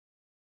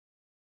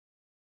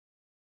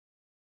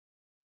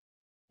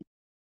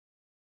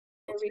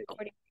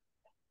recording.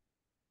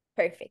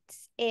 Perfect.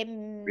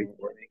 Recording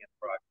in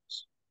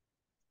progress.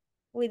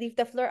 We leave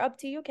the floor up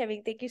to you,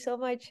 Kevin. Thank you so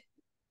much.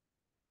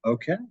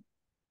 Okay.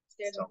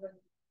 So,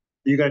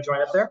 you gonna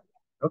join up there?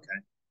 Okay.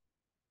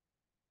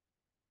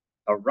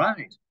 All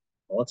right.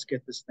 Well, let's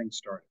get this thing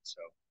started. So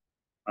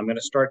I'm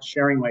gonna start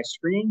sharing my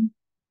screen.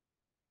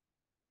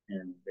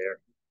 And there,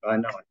 no,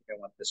 I think I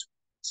want this.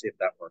 See if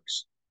that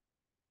works.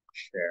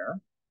 Share.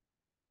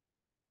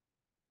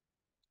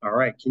 All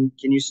right. Can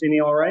you see me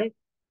all right?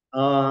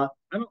 I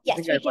don't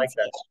think I like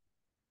that.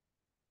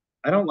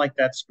 I don't like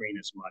that screen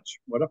as much.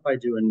 What if I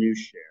do a new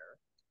share?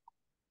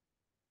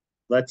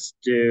 Let's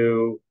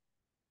do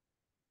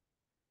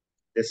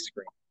this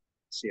screen.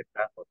 See if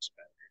that looks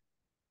better.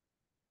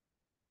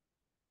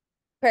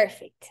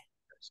 Perfect.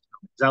 Does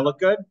that look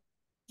good?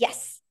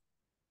 Yes.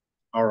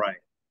 All right.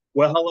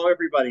 Well, hello,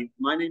 everybody.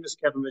 My name is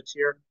Kevin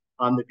Matier.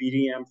 I'm the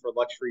BDM for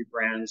luxury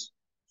brands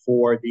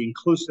for the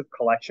Inclusive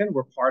Collection.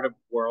 We're part of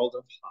World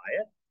of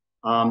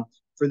Hyatt.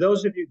 For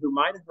those of you who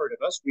might have heard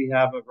of us, we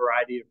have a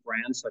variety of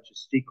brands such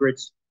as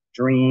Secrets,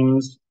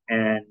 Dreams,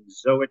 and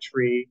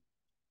Zoëtry.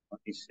 Let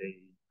me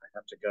see. I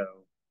have to go.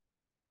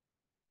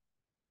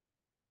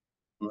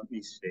 Let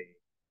me see.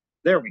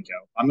 There we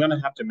go. I'm going to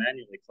have to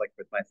manually click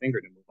with my finger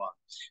to move on.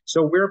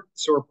 So we're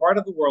part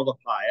of the World of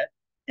Hyatt,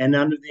 and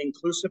under the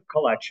Inclusive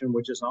Collection,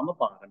 which is on the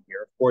bottom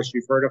here. Of course,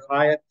 you've heard of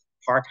Hyatt,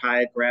 Park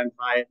Hyatt, Grand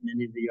Hyatt, and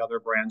any of the other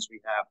brands we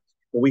have.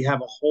 But we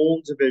have a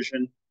whole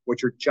division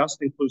which are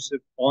just inclusive,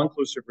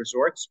 all-inclusive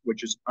resorts,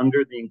 which is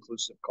under the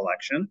Inclusive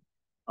Collection.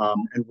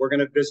 And we're going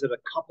to visit a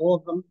couple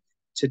of them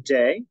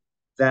today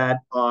that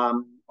are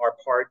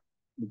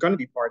going to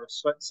be part of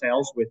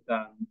sales with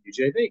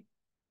UJV.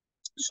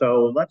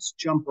 So let's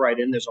jump right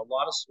in. There's a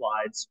lot of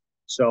slides,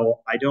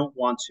 so I don't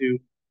want to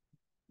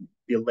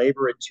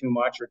belabor it too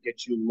much or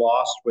get you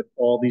lost with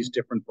all these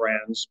different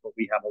brands, but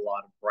we have a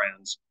lot of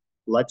brands.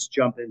 Let's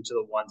jump into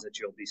the ones that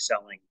you'll be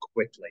selling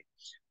quickly.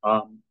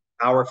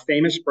 Our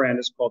famous brand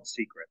is called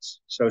Secrets.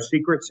 So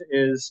Secrets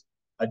is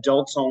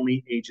adults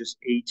only, ages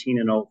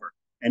 18 and over.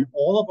 And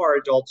all of our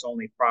adults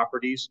only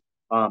properties,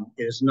 it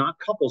is not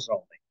couples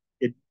only.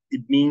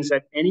 It means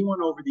that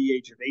anyone over the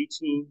age of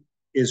 18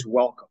 is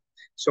welcome.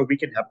 So we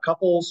can have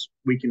couples,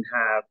 we can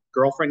have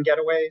girlfriend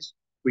getaways,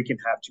 we can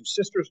have two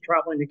sisters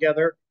traveling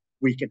together,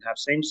 we can have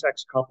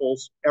same-sex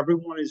couples.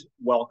 Everyone is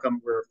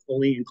welcome. We're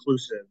fully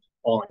inclusive,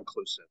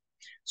 all-inclusive.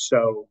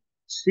 So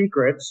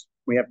Secrets,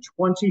 we have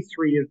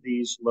 23 of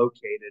these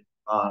located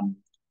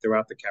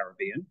throughout the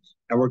Caribbean.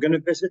 And we're going to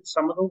visit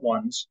some of the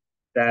ones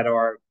that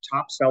are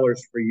top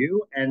sellers for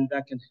you and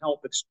that can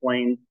help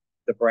explain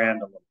the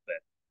brand a little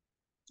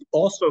bit.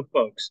 Also,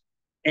 folks,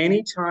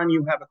 anytime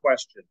you have a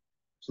question,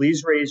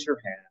 please raise your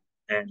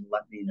hand and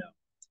let me know.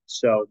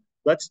 So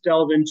let's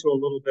delve into a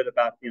little bit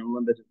about the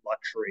unlimited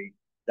luxury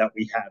that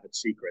we have at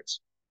Secrets.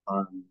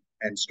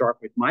 And start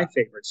with my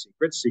favorite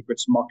Secrets,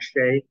 Secrets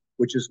Mokshay,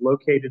 which is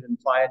located in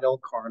Playa del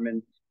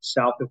Carmen,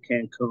 south of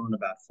Cancun,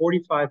 about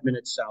 45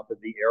 minutes south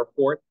of the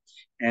airport.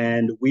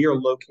 And we are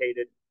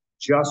located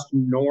just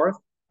north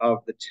of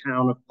the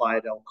town of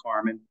Playa del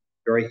Carmen,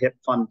 very hip,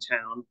 fun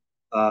town.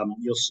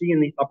 You'll see in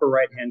the upper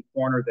right-hand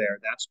corner there,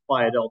 that's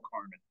Playa del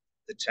Carmen,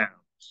 the town.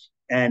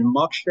 And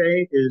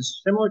Mokshay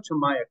is similar to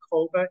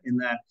Mayakoba in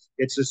that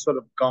it's a sort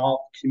of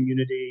golf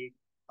community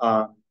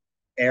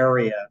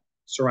area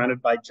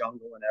surrounded by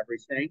jungle and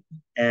everything.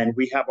 And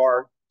we have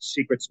our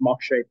Secrets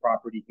Mokshay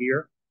property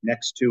here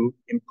next to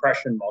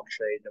Impression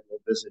Mokshay that we'll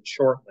visit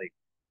shortly.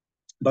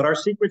 But our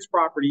Secrets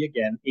property,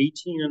 again,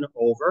 18 and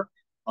over.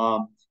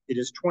 It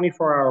is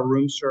 24-hour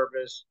room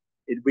service.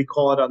 We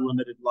call it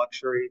unlimited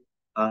luxury.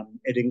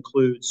 It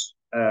includes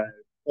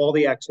all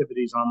the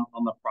activities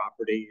on the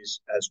properties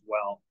as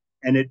well.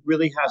 And it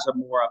really has a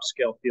more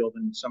upscale feel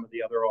than some of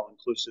the other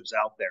all-inclusives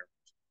out there.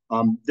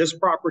 This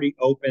property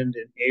opened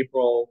in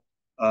April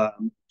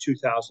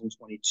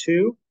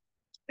 2022.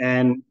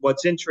 And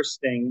what's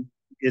interesting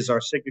is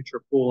our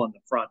signature pool in the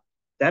front.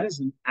 That is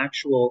an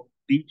actual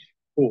beach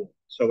pool.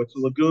 So it's a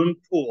lagoon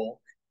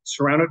pool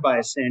surrounded by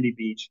a sandy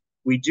beach.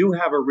 We do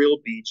have a real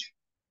beach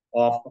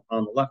off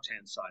on the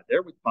left-hand side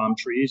there with palm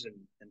trees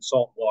and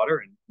salt water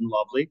and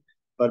lovely.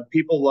 But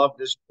people love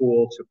this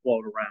pool to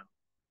float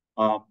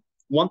around.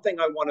 One thing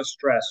I want to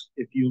stress,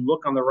 if you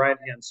look on the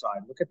right-hand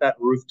side, look at that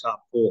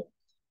rooftop pool.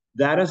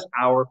 That is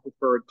our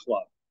preferred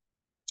club.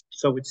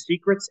 So with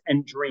Secrets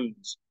and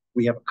Dreams,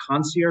 we have a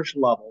concierge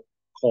level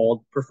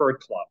called Preferred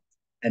Club,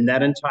 and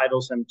that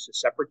entitles them to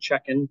separate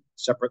check-in,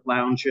 separate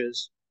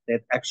lounges. They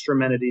have extra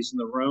amenities in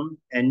the room,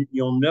 and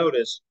you'll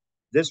notice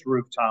this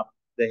rooftop,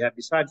 they have,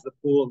 besides the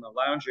pool and the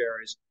lounge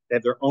areas, they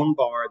have their own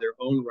bar, their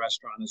own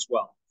restaurant as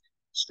well.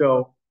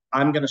 So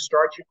I'm going to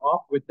start you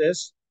off with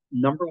this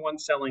number one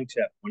selling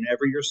tip.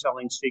 Whenever you're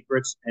selling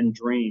Secrets and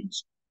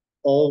Dreams,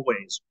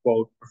 always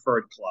quote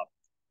Preferred Club.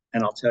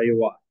 And I'll tell you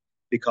why.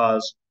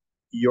 Because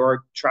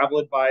your travel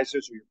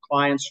advisors or your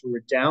clients who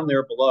are down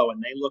there below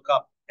and they look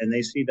up and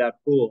they see that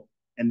pool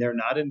and they're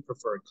not in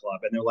Preferred Club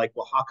and they're like,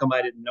 well, how come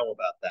I didn't know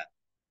about that?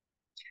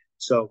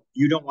 So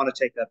you don't want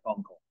to take that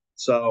phone call.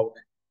 So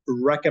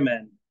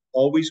recommend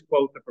always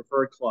quote the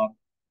preferred club.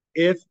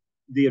 If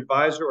the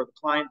advisor or the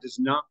client does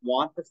not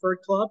want preferred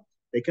club,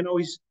 you can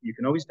always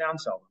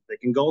downsell them. They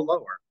can go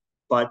lower,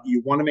 but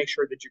you want to make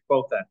sure that you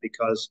quote that,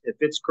 because if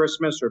it's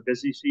Christmas or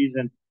busy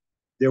season,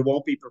 there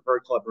won't be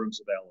preferred club rooms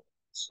available.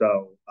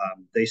 So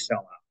they sell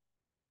out.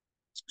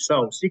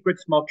 So Secret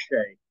Smoke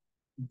Shea,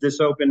 this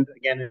opened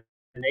again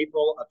in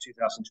April of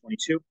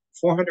 2022,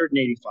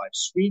 485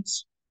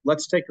 suites.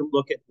 Let's take a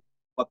look at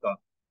what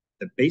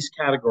the base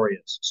category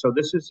is. So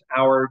this is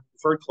our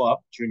preferred club,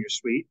 junior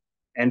suite.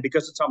 And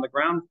because it's on the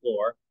ground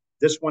floor,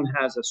 this one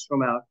has a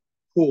swim out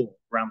pool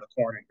around the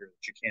corner here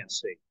that you can't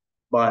see.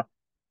 But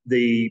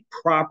the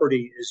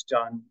property is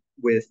done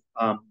with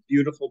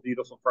beautiful,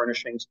 beautiful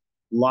furnishings,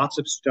 lots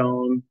of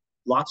stone,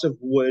 lots of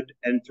wood.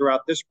 And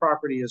throughout this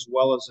property, as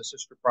well as the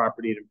sister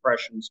property at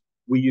Impressions,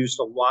 we used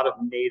a lot of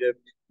native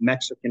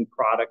Mexican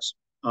products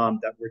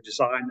that were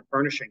designed, the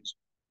furnishings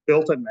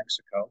built in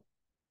Mexico,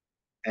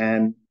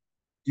 and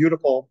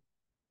beautiful,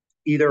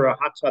 either a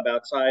hot tub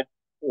outside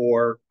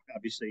or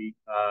obviously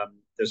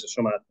there's a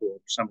swim out pool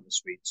for some of the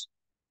suites.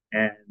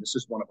 And this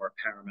is one of our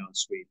Paramount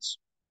suites.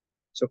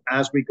 So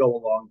as we go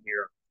along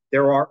here,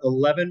 there are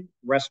 11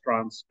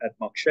 restaurants at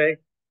Mokshay,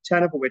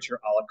 10 of which are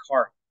a la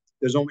carte.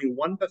 There's only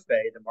one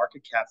buffet, the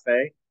Market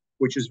Cafe,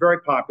 which is very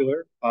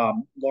popular,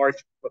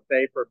 large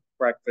buffet for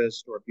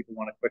breakfast or people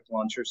want a quick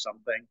lunch or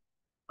something.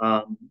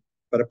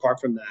 But apart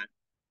from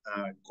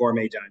that,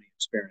 gourmet dining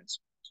experience.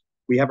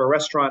 We have a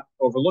restaurant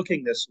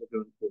overlooking this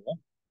lagoon pool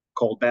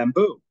called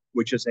Bamboo,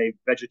 which is a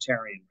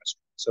vegetarian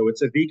restaurant. So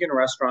it's a vegan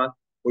restaurant,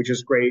 which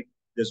is great.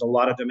 There's a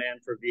lot of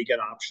demand for vegan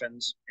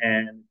options,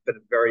 and been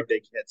a very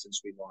big hit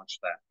since we launched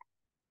that.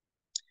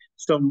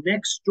 So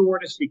next door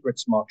to Secret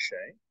Smoke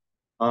Shea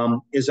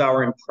is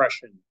our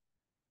Impression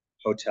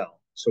Hotel.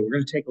 So we're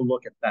going to take a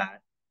look at that.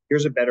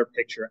 Here's a better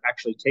picture,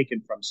 actually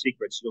taken from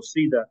Secrets. You'll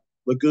see the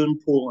lagoon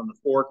pool in the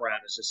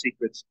foreground as the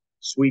Secrets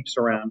sweeps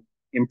around.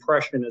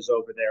 Impression is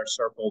over there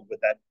circled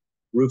with that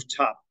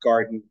rooftop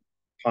garden,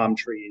 palm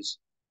trees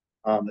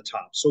on the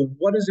top. So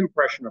what is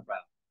Impression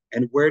about,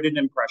 and where did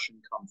Impression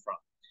come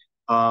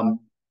from?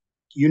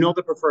 You know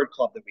the preferred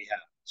club that we have.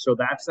 So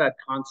that's that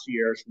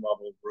concierge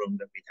level room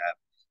that we have.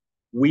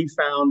 We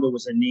found there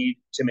was a need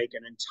to make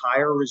an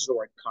entire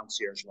resort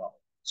concierge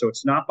level. So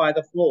it's not by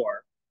the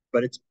floor,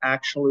 but it's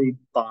actually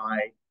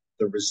by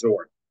the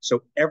resort.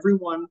 So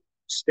everyone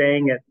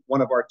staying at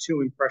one of our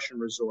 2 Impression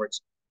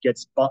resorts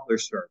gets butler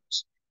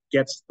service,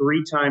 gets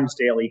 3 times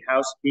daily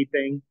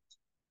housekeeping.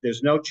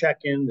 There's no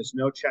check-in, there's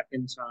no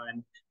check-in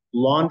time.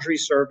 Laundry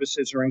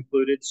services are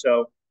included,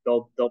 so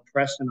they'll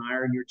press and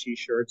iron your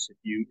t-shirts if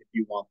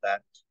you want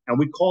that. And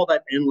we call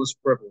that endless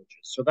privileges.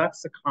 So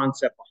that's the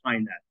concept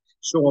behind that.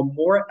 So a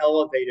more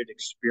elevated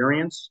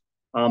experience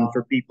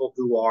for people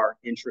who are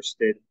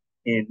interested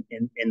in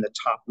the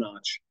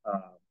top-notch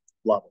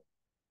level.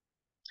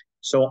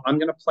 So I'm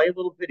going to play a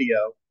little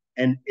video,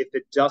 and if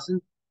it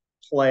doesn't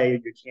play,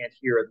 you can't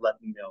hear it,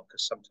 let me know,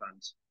 because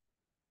sometimes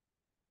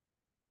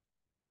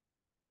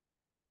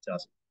it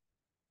doesn't.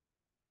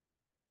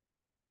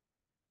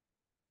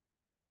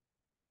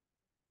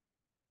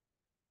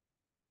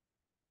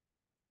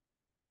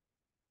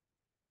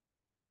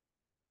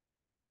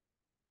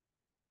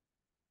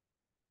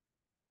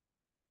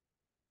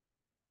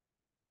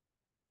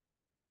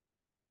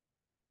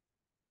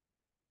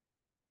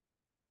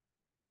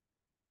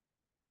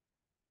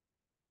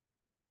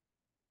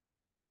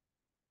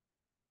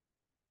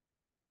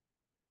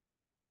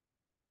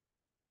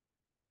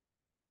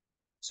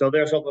 So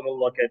there's a little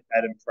look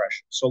at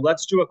Impression. So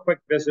let's do a quick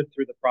visit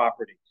through the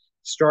property.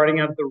 Starting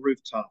at the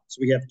rooftops,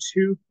 we have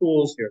 2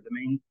 pools here. The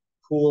main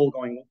pool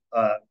going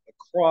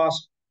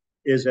across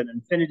is an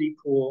infinity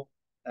pool,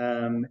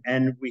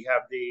 and we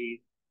have the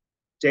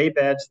day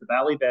beds, the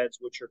valley beds,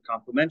 which are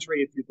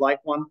complimentary if you'd like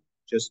one.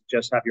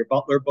 Just have your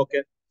butler book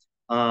it.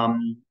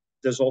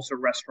 There's also a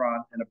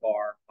restaurant and a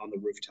bar on the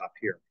rooftop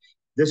here.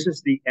 This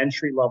is the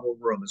entry-level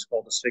room. It's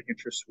called the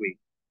Signature Suite.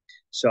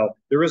 So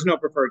there is no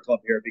preferred club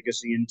here because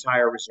the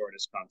entire resort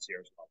is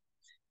concierge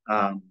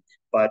level.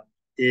 But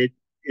it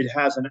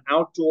has an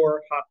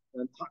outdoor hot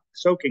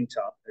soaking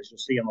tub, as you'll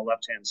see on the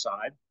left-hand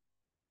side,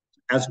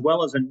 as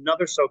well as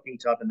another soaking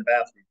tub in the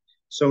bathroom.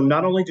 So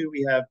not only do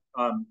we have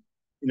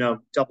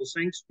double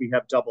sinks, we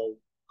have double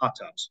hot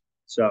tubs.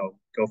 So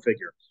go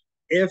figure.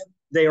 If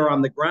they are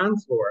on the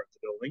ground floor of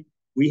the building,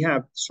 we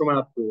have swim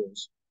out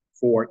pools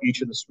for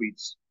each of the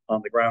suites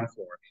on the ground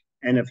floor.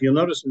 And if you'll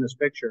notice in this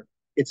picture,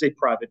 it's a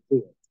private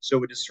pool.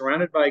 So it is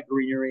surrounded by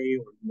greenery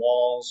or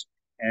walls,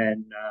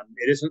 and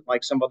it isn't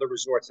like some other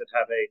resorts that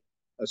have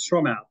a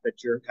swim out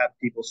that you have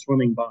people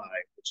swimming by,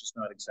 which is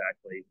not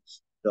exactly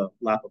the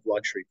lap of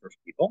luxury for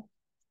people.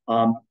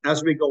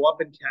 As we go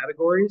up in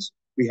categories,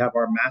 we have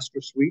our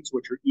master suites,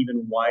 which are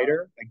even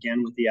wider,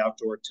 again with the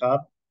outdoor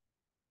tub,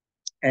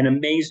 and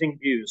amazing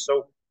views.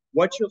 So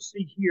what you'll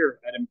see here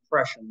at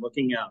Impression,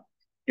 looking out,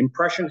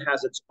 Impression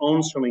has its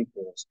own swimming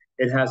pools.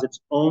 It has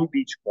its own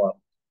beach club.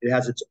 It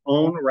has its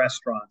own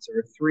restaurants. There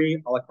are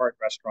 3 a la carte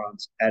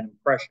restaurants at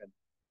Impression.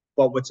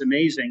 But what's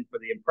amazing for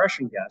the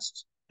Impression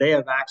guests, they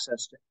have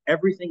access to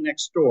everything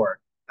next door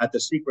at the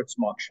Secrets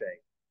Mokshay,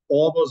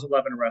 all those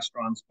 11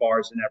 restaurants,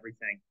 bars, and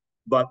everything.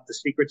 But the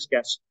Secrets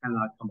guests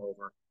cannot come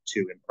over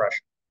to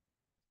Impression.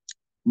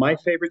 My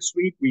favorite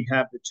suite, we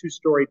have the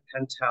two-story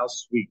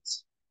penthouse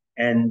suites,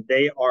 and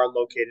they are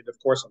located, of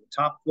course, on the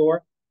top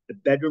floor. The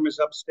bedroom is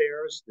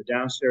upstairs. The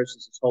downstairs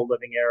is this whole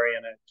living area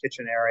and a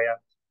kitchen area.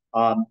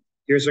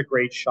 Here's a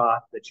great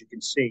shot that you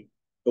can see.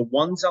 The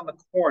ones on the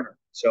corner,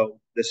 so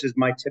this is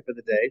my tip of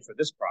the day for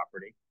this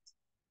property.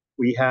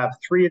 We have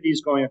 3 of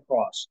these going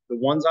across. The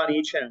ones on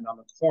each end, on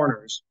the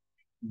corners,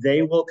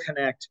 they will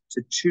connect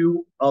to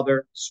 2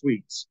 other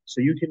suites.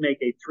 So you can make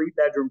a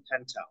 3-bedroom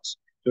penthouse.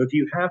 So if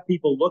you have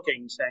people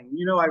looking, saying,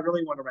 you know, I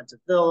really want to rent a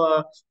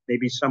villa,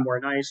 maybe somewhere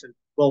nice, and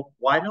well,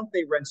 why don't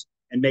they rent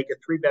and make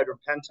a 3-bedroom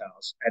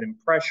penthouse at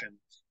Impression?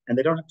 And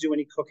they don't have to do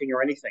any cooking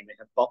or anything. They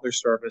have butler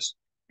service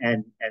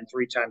and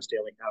 3 times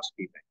daily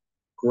housekeeping.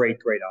 Great,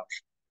 great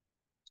option.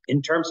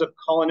 In terms of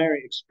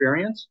culinary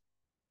experience,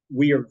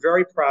 we are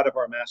very proud of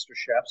our master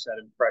chefs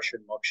at Impression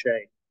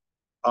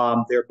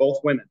Mokshay. They're both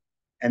women,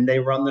 and they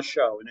run the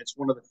show. And it's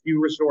one of the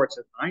few resorts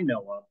that I know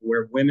of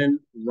where women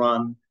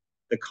run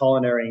the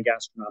culinary and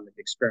gastronomic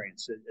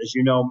experience. As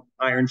you know,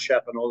 Iron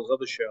Chef and all those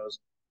other shows,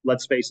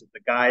 let's face it,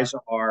 the guys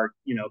are,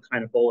 you know,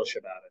 kind of bullish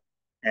about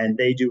it. And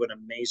they do an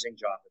amazing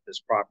job at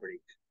this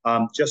property.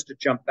 Just to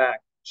jump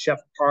back, Chef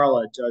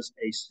Carla does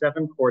a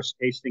 7-course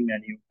tasting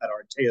menu at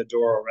our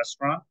Teodoro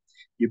restaurant.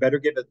 You better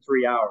give it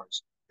 3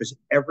 hours, because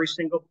every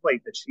single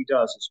plate that she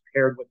does is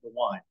paired with the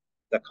wine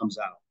that comes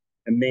out.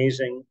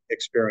 Amazing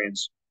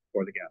experience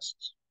for the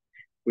guests.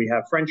 We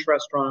have French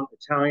restaurant,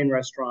 Italian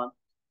restaurant.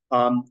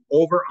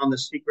 Over on the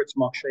Secrets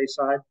Mokshay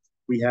side,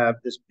 we have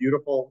this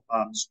beautiful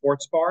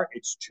sports bar.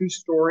 It's 2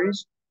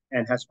 stories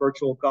and has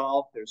virtual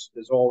golf.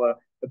 There's all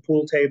the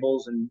pool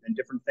tables and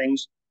different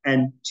things,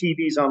 and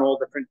TVs on all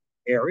different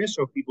areas.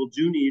 So if people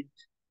do need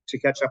to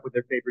catch up with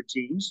their favorite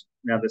teams,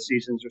 now the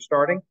seasons are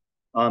starting,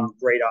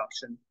 great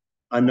option.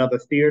 Another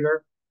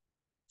theater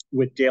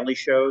with daily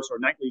shows, or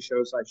nightly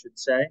shows, I should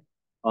say.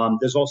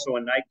 There's also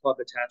a nightclub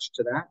attached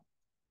to that.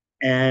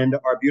 And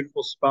our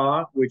beautiful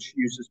spa, which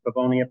uses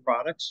Pavonia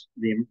products,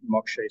 the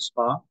Mokshay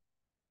Spa.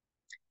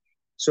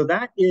 So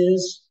that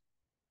is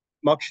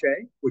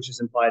Mokshay, which is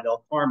in Playa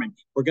del Carmen.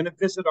 We're going to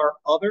visit our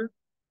other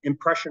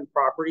Impression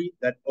property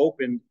that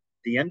opened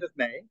the end of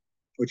May,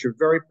 which we're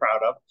very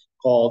proud of,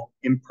 called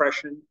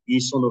Impression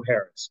Isla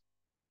Mujeres.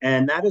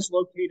 And that is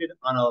located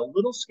on a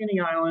little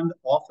skinny island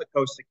off the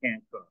coast of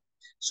Cancun.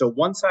 So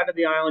one side of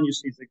the island, you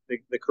see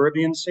the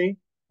Caribbean Sea.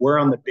 We're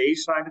on the bay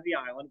side of the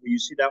island, where you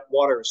see that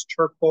water is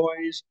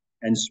turquoise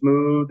and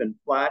smooth and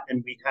flat,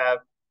 and we have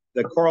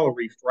the coral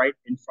reef right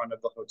in front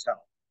of the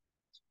hotel.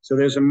 So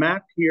there's a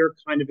map here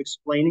kind of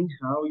explaining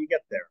how you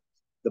get there.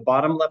 The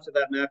bottom left of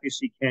that map, you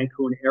see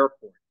Cancun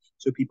Airport.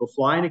 So people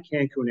fly into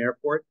Cancun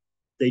Airport.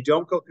 They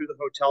don't go through the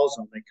hotel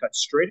zone. They cut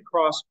straight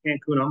across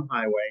Cancun on the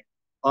highway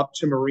up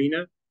to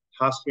Marina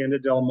Hacienda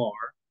del Mar,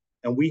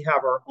 and we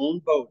have our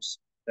own boats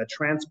that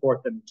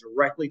transport them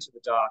directly to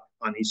the dock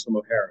on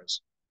Isla Mujeres.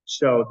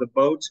 So the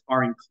boats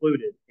are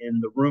included in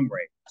the room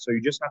rate. So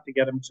you just have to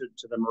get them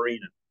to the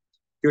marina.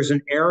 Here's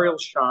an aerial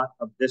shot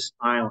of this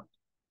island.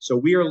 So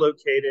we are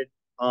located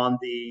on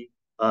the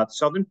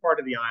southern part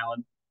of the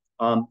island.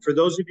 For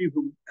those of you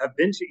who have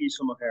been to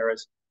Isla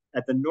Mujeres,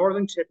 at the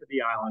northern tip of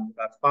the island,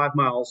 about 5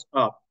 miles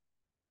up,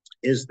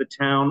 is the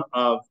town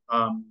of,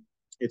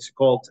 it's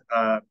called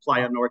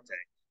Playa Norte.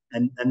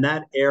 And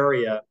that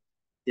area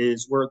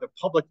is where the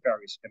public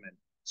ferries come in.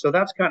 So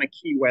that's kind of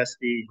Key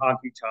Westy,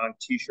 honky-tonk,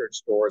 T-shirt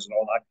stores, and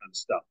all that kind of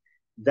stuff.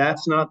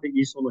 That's not the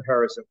Isla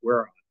Mujeres that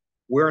we're on.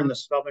 We're in the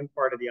southern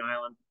part of the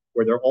island,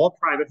 where they're all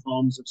private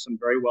homes of some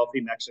very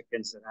wealthy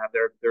Mexicans that have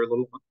their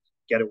little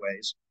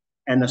getaways.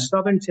 And the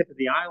southern tip of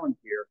the island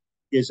here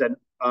is a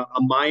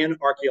Mayan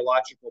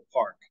archaeological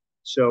park.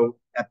 So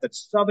at the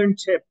southern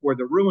tip, where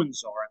the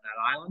ruins are on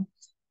that island,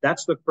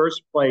 that's the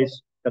first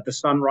place that the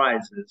sun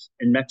rises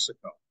in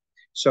Mexico.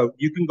 So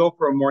you can go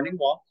for a morning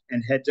walk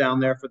and head down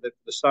there for the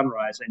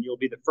sunrise, and you'll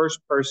be the first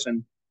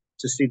person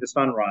to see the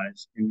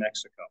sunrise in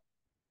Mexico.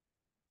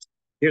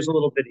 Here's a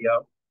little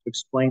video to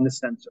explain the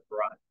sense of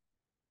variety.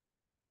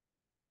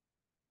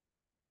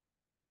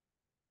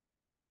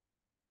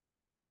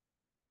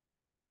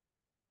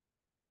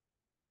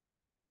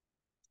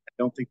 I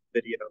don't think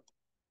the video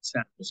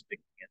sound is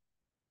picking in.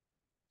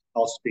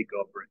 I'll speak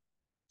over it.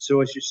 So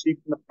as you see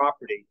from the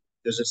property,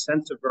 there's a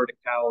sense of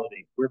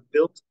verticality. We're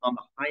built on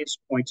the highest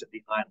points of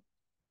the island.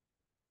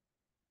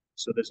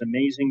 So there's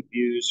amazing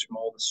views from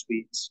all the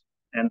suites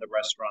and the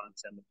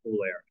restaurants and the pool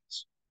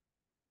areas.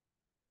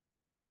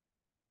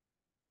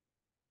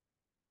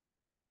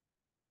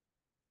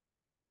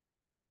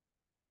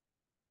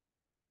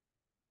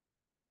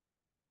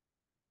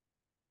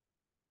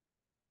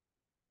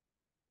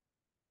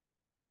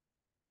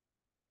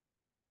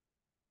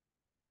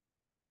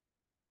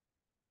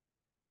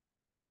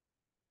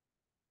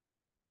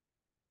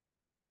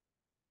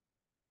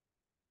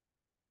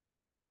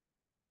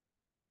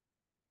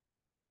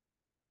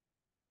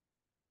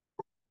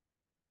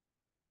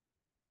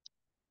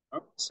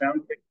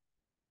 sound kick.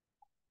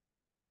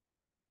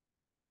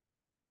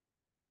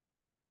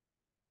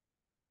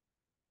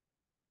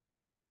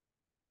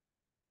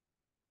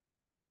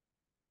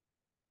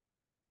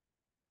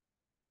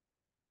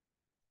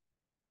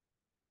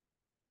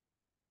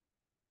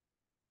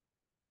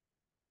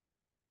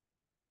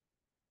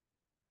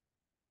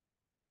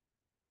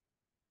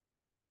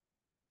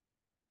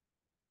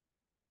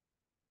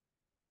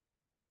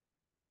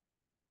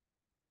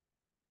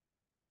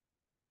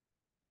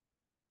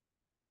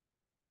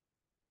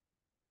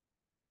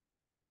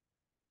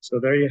 So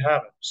there you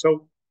have it.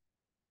 So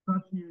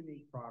such a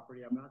unique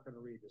property. I'm not going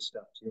to read this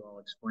stuff to you. I'll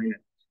explain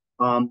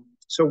it.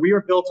 So we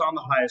are built on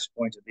the highest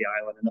point of the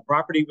island, and the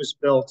property was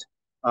built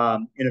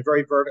in a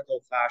very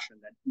vertical fashion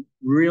that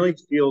really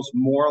feels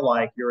more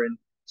like you're in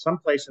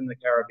someplace in the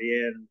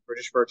Caribbean,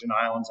 British Virgin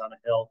Islands on a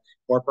hill,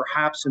 or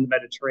perhaps in the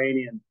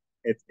Mediterranean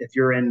if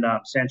you're in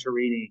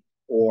Santorini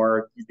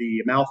or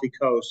the Amalfi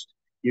Coast.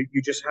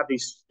 You just have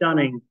these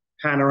stunning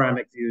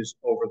panoramic views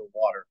over the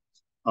water.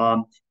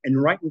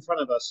 And right in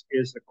front of us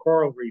is the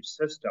coral reef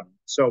system.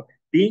 So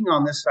being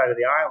on this side of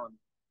the island,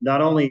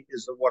 not only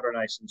is the water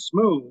nice and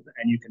smooth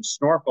and you can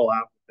snorkel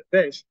out with the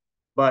fish,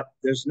 but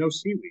there's no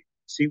seaweed.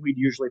 Seaweed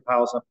usually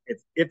piles up,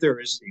 if there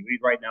is seaweed.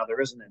 Right now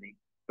there isn't any,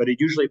 but it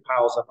usually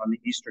piles up on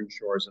the eastern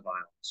shores of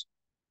islands.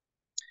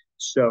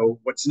 So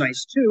what's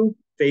nice too,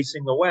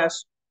 facing the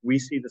west, we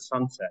see the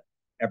sunset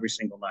every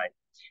single night.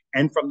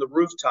 And from the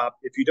rooftop,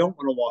 if you don't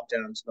want to walk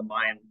down to the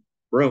Mayan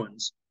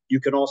ruins,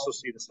 you can also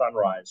see the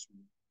sunrise from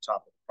the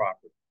top of the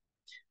property.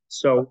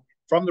 So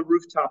from the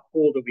rooftop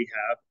pool that we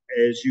have,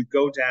 as you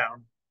go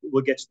down,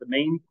 we'll get to the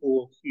main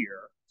pool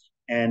here.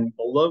 And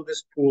below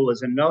this pool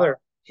is another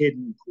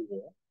hidden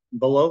pool.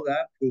 Below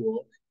that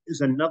pool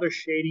is another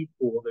shady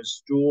pool.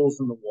 There's stools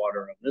in the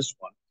water on this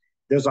one.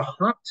 There's a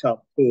hot tub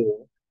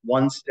pool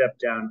one step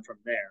down from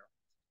there.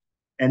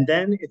 And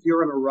then if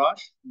you're in a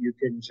rush, you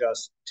can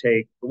just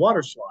take the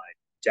water slide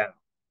down.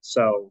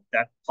 So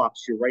that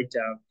plops you right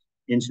down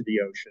into the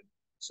ocean.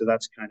 So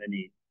that's kind of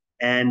neat.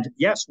 And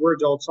yes, we're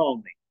adults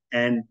only.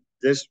 And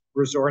this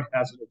resort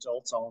has an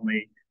adults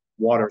only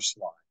water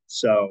slide.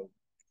 So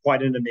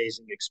quite an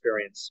amazing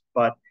experience.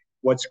 But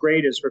what's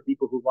great is for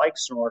people who like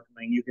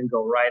snorkeling, you can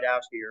go right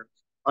out here.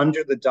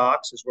 Under the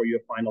docks is where you'll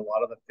find a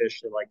lot of the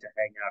fish that like to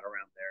hang out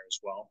around there as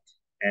well.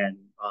 And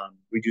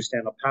we do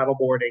stand-up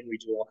paddleboarding. We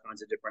do all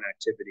kinds of different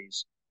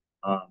activities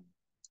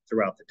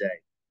throughout the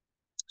day.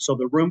 So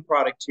the room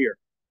product here,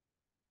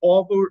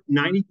 over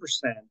 90%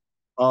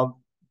 of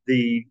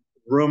the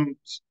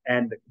rooms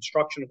and the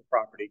construction of the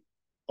property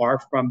are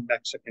from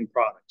Mexican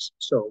products.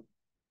 So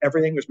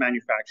everything was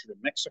manufactured in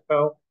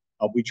Mexico.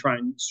 We try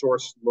and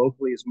source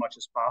locally as much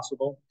as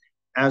possible,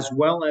 as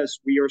well as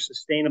we are a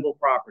sustainable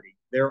property.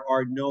 There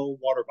are no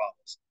water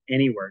bottles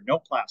anywhere, no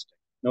plastic,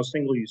 no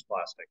single-use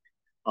plastic.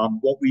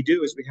 What we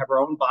do is we have our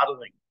own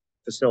bottling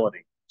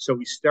facility. So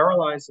we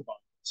sterilize the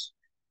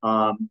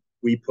bottles.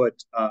 We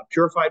put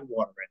purified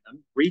water in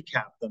them,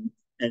 recap them,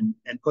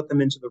 and put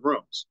them into the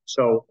rooms.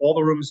 So all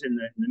the rooms in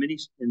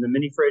the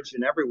mini fridge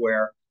and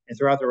everywhere and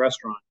throughout the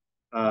restaurant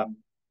are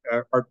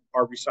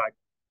recycled,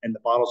 and the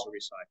bottles are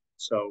recycled.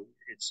 So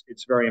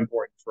it's very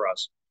important for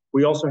us.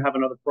 We also have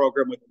another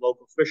program with the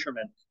local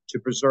fishermen to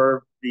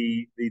preserve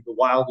the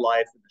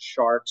wildlife and the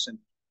sharks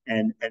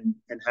and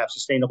have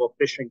sustainable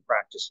fishing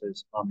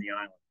practices on the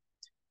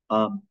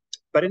island.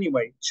 But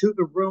anyway, to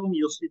the room,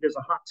 you'll see there's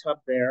a hot tub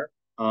there.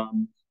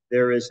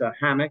 There is a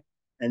hammock,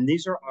 and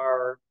these are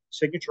our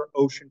signature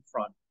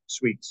oceanfront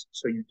suites.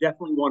 So you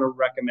definitely want to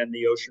recommend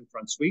the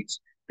oceanfront suites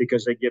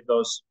because they give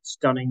those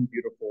stunning,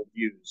 beautiful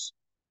views.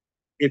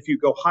 If you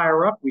go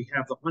higher up, we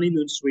have the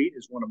honeymoon suite,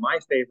 is one of my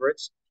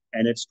favorites,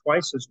 and it's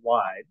twice as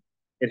wide.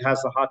 It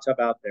has the hot tub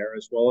out there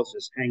as well as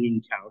this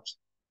hanging couch,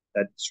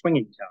 that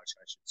swinging couch,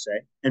 I should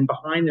say. And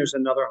behind there's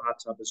another hot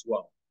tub as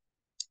well.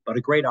 But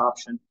a great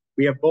option.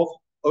 We have both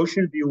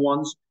ocean view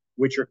ones,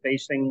 which are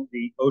facing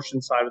the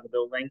ocean side of the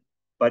building,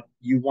 but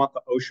you want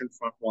the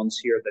oceanfront ones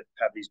here that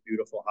have these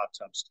beautiful hot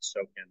tubs to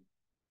soak in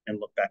and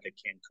look back at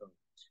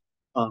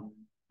Cancun.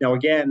 Now,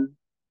 again,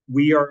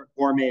 we are a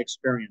gourmet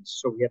experience.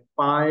 So we have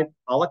 5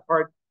 a la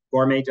carte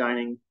gourmet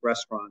dining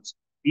restaurants.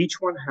 Each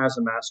one has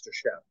a master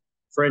chef.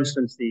 For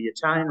instance, the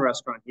Italian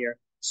restaurant here,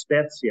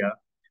 Spezia,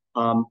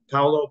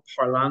 Paolo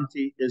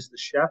Parlanti is the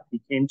chef.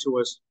 He came to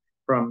us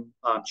from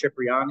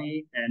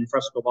Cipriani and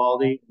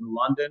Frescobaldi in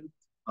London,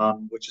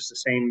 which is the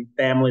same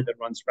family that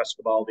runs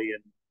Frescobaldi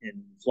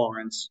in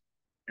Florence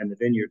and the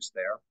vineyards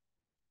there.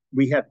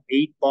 We have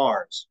 8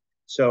 bars.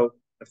 So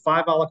the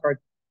 5 a la carte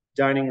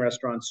dining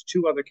restaurants,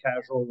 2 other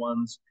casual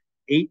ones,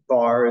 8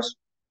 bars,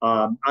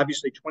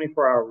 obviously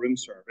 24-hour room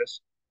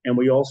service. And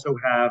we also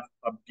have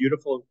a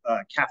beautiful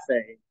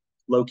cafe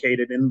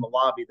located in the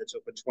lobby that's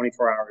open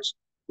 24 hours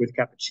with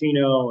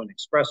cappuccino and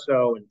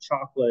espresso and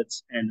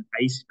chocolates and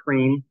ice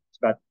cream. It's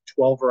about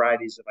 12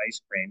 varieties of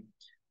ice cream,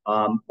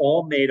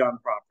 all made on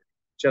property.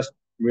 Just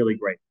really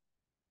great.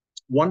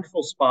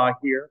 Wonderful spa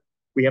here.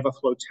 We have a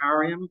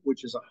flotarium,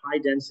 which is a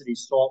high-density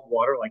salt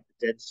water like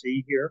the Dead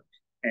Sea here.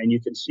 And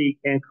you can see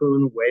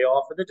Cancun way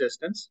off in the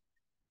distance.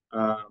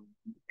 um,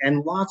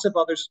 and lots of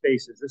other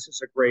spaces. This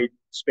is a great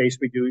space.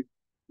 We do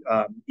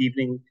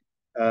evening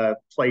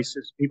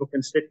places. People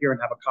can sit here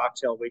and have a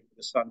cocktail, wait for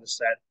the sun to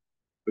set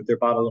with their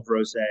bottle of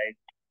rosé.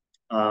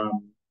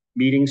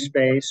 Meeting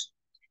space,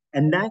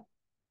 and that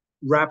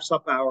wraps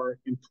up our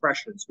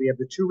impressions. We have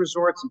the two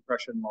resorts,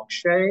 Impression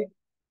Mokshay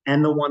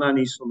and the one on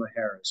Isla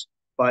Mujeres.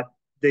 But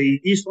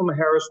the Isla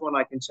Mujeres one,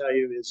 I can tell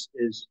you,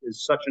 is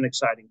such an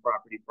exciting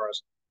property for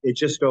us. It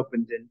just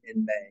opened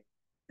in May,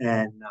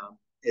 and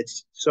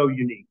it's so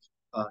unique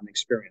an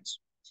experience.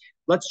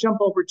 Let's jump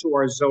over to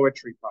our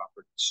Zoëtry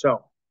property.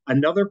 So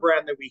another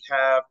brand that we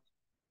have,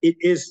 it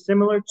is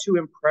similar to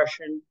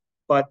Impression,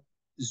 but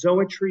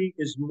Zoëtry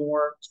is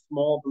more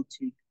small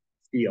boutique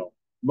feel.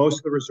 Most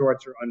of the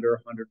resorts are under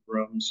 100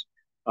 rooms.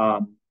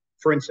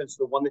 For instance,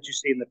 the one that you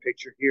see in the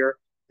picture here,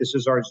 this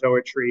is our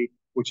Zoëtry,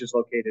 which is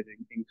located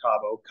in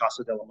Cabo,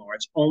 Casa de la Mar.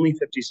 It's only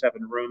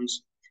 57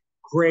 rooms.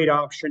 Great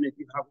option if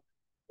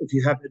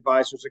you have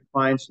advisors or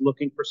clients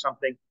looking for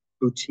something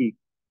boutique,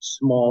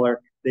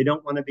 smaller. They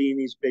don't want to be in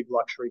these big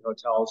luxury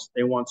hotels.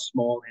 They want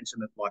small,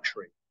 intimate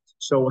luxury.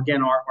 So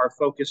again, our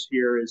focus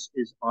here is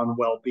on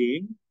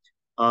well-being.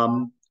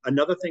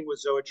 Another thing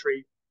with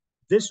Zoëtry,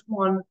 this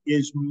one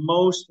is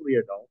mostly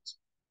adult,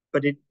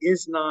 but it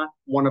is not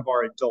one of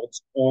our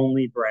adults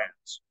only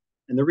brands.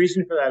 And the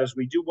reason for that is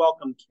we do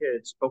welcome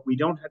kids, but we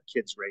don't have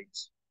kids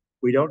rates.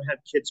 We don't have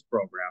kids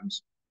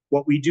programs.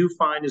 What we do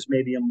find is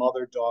maybe a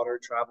mother-daughter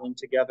traveling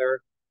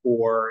together,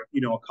 or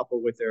a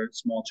couple with their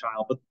small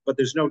child, but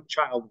there's no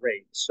child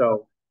rate.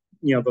 So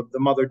the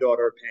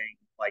mother-daughter are paying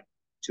like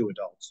two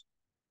adults.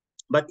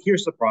 But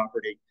here's the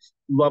property,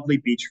 lovely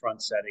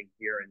beachfront setting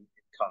here in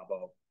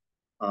Cabo.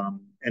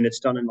 And it's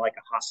done in like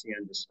a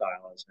hacienda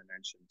style, as I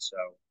mentioned. So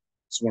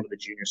it's one of the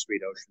junior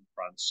suite ocean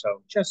fronts.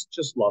 So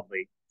just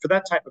lovely for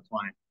that type of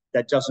client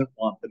that doesn't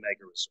want the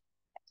mega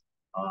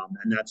resort.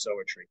 And that's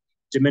Zoëtry.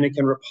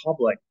 Dominican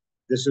Republic,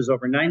 this is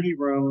over 90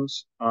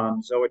 rooms.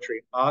 Zoëtry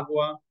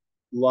Agua,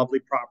 lovely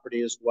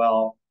property as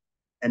well.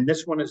 And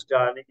this one is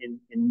done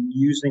in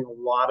using a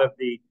lot of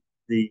the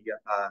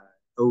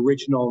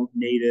original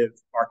native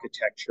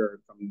architecture,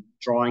 from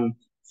drawing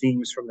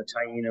themes from the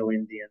Taino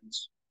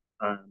Indians.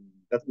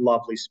 That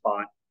lovely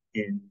spot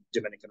in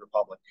Dominican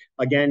Republic.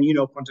 Again,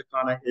 Punta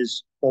Cana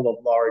is full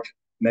of large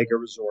mega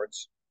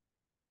resorts,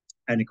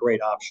 and a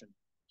great option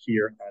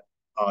here at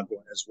Agua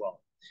as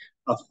well.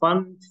 A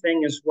fun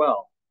thing as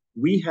well,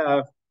 we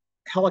have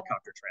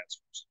helicopter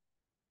transfers.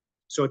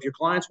 So if your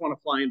clients want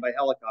to fly in by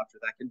helicopter,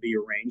 that can be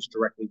arranged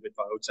directly with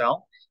the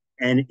hotel.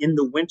 And in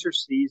the winter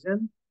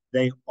season,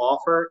 they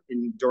offer,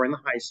 during the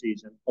high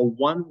season, a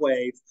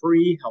one-way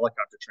free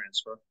helicopter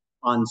transfer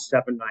on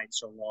 7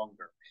 nights or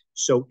longer.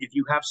 So if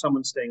you have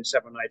someone staying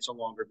 7 nights or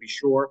longer, be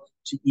sure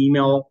to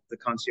email the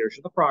concierge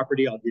of the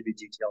property. I'll give you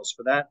details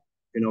for that.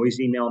 You can always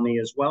email me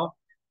as well.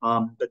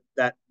 But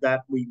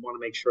that we want to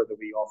make sure that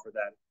we offer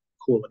that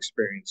cool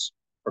experience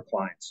for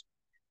clients.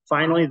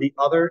 Finally, the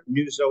other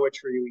new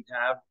Zoëtry we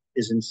have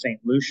is in St.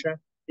 Lucia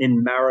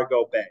in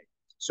Marigot Bay.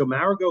 So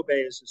Marigot Bay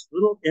is this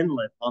little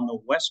inlet on the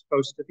west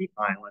coast of the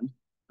island.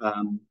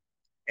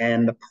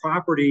 And the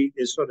property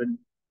is sort of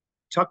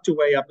tucked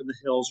away up in the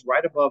hills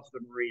right above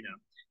the marina.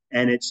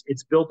 And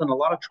it's built in a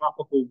lot of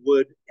tropical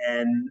wood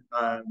and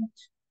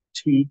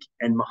teak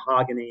and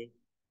mahogany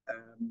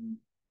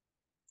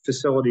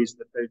facilities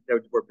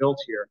that were built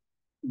here.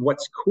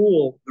 What's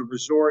cool, the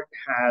resort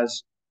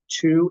has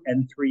 2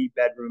 and 3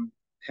 bedroom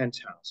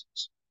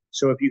penthouses.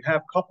 So if you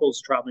have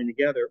couples traveling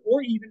together,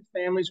 or even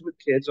families with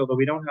kids, although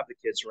we don't have the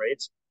kids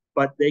rates,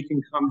 but they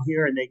can come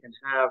here and they can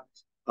have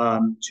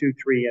 2,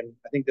 3, and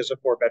I think there's a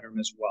 4-bedroom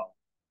as well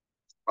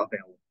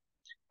available.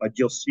 But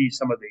you'll see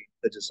some of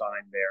the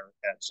design there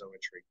at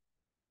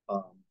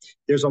Zoëtry.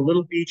 There's a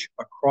little beach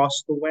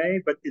across the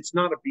way, but it's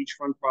not a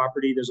beachfront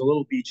property. There's a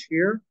little beach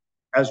here,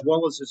 as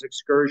well as there's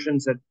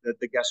excursions that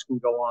the guests can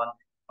go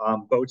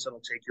on, boats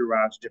that'll take you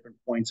around to different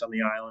points on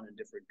the island and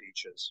different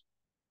beaches.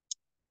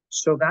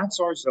 So that's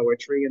our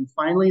Zoëtry. And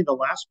finally, the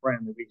last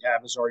brand that we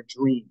have is our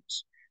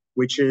Dreams,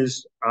 which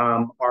is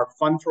our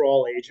fun for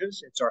all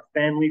ages. It's our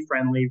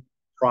family-friendly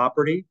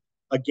property.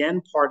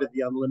 Again, part of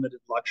the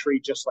unlimited luxury,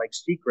 just like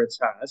Secrets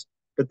has,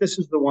 but this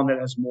is the one that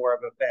has more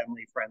of a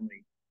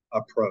family-friendly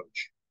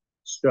approach.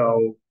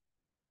 So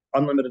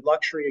unlimited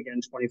luxury,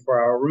 again,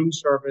 24-hour room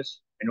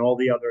service and all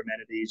the other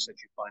amenities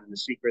that you find in the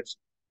Secrets,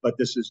 but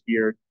this is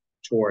geared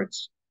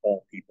towards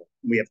all people.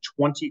 We have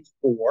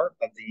 24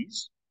 of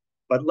these,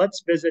 but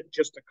let's visit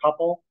just a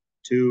couple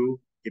to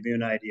give you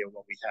an idea of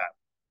what we have.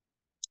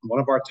 One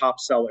of our top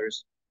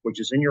sellers,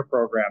 which is in your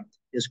program,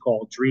 is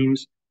called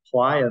Dreams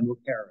Playa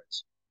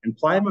Mujeres. And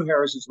Playa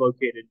Mujeres is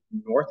located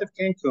north of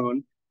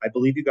Cancun. I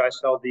believe you guys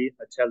saw the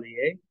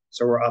Atelier,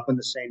 so we're up in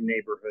the same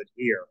neighborhood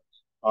here.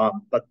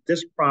 But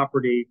this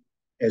property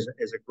is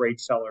a great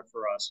seller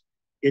for us.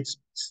 It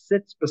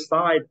sits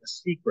beside the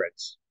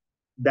Secrets.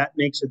 That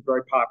makes it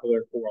very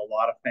popular for a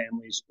lot of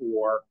families,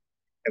 or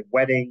at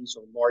weddings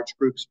or large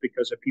groups,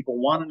 because if people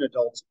want an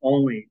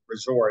adults-only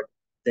resort,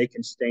 they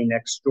can stay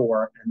next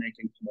door and they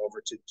can come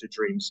over to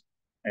Dreams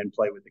and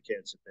play with the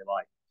kids if they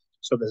like.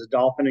 So there's a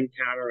dolphin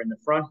encounter in the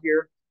front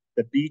here.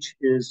 The beach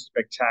is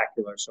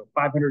spectacular. So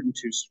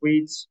 502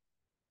 suites,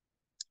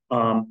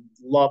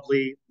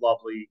 lovely,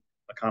 lovely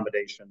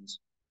accommodations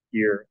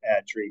here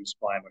at Dreams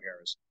Playa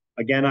Mujeres.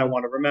 Again, I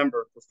want to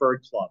remember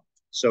Preferred Club.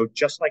 So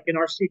just like in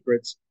our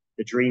secrets,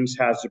 the Dreams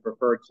has a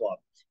Preferred Club.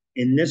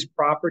 In this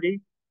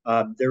property,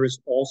 there is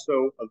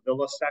also a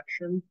villa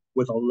section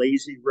with a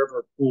lazy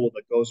river pool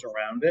that goes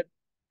around it.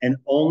 And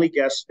only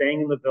guests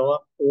staying in the villa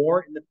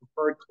or in the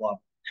Preferred Club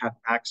have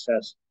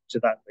access to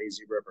that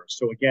lazy river.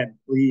 So again,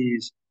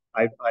 please,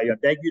 I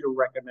beg you to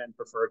recommend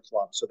Preferred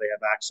Club so they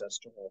have access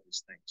to all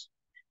these things.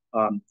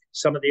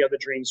 Some of the other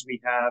Dreams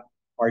we have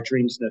are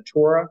Dreams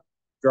Natura,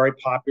 very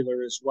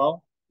popular as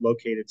well,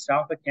 located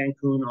south of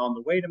Cancun on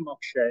the way to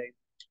Mokshay.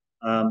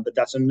 But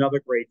that's another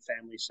great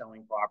family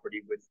selling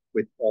property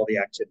with all the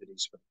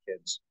activities for the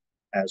kids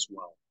as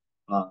well.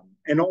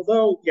 And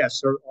although, yes,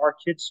 there are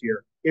kids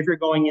here, if you're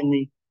going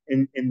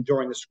in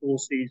during the school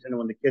season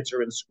when the kids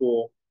are in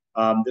school,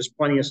 there's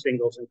plenty of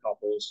singles and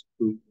couples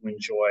who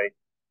enjoy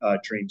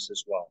Dreams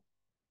as well.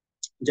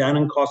 Down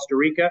in Costa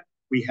Rica,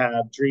 we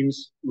have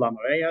Dreams La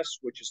Mareas,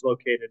 which is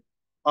located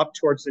up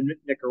towards the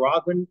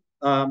Nicaraguan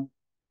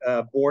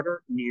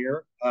border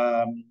near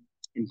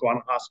in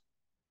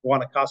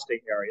Guanacaste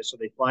area. So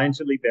they fly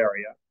into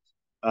Liberia.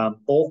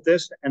 Both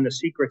this and the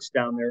Secrets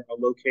down there are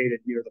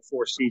located near the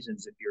Four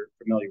Seasons, if you're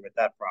familiar with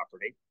that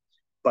property.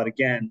 But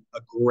again, a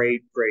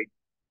great, great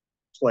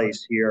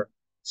place here,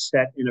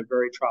 set in a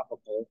very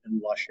tropical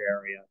and lush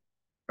area,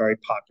 very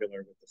popular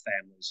with the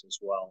families as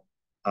well.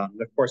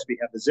 Of course, we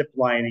have the zip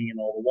lining and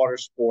all the water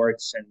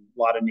sports and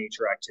a lot of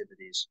nature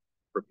activities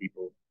for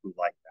people who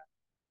like that.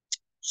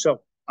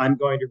 So I'm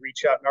going to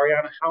reach out.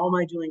 Mariana, how am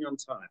I doing on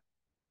time?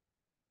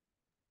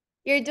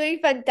 You're doing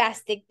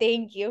fantastic.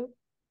 Thank you.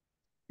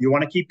 You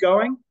want to keep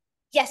going?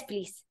 Yes,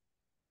 please.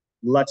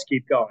 Let's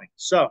keep going.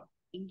 So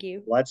thank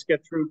you. Let's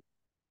get through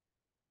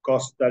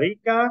Costa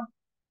Rica.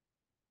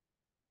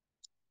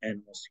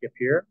 And we'll skip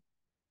here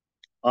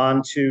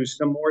on to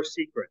some more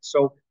secrets.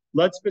 So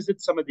let's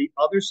visit some of the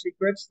other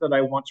secrets that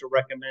I want to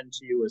recommend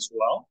to you as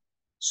well.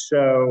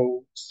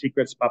 So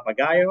Secrets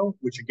Papagayo,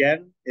 which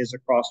again is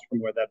across from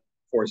where that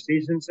Four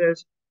Seasons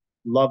is.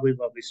 Lovely,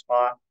 lovely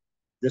spot.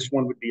 This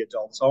one would be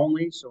adults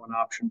only, so an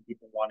option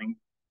people wanting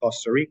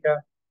Costa Rica.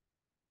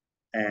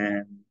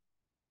 And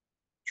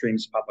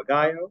Dreams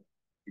Papagayo.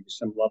 Give you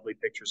some lovely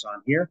pictures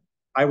on here.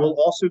 I will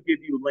also give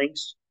you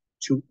links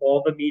to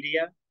all the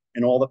media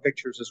and all the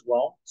pictures as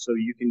well. So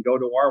you can go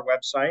to our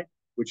website,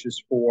 which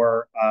is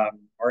for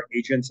our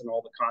agents and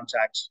all the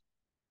contacts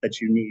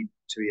that you need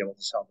to be able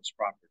to sell this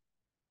property.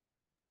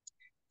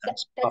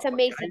 That's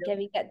amazing,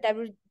 Kevin.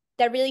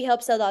 That really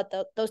helps a lot,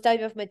 those type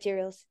of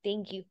materials.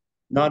 Thank you.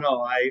 No,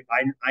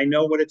 I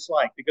know what it's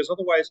like, because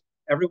otherwise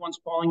everyone's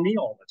calling me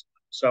all the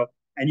time. So,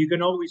 and you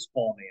can always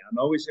call me. I'm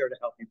always there to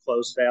help you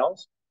close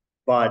sales,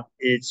 but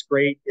it's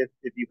great if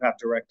you have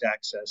direct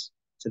access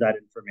to that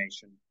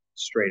information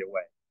straight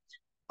away.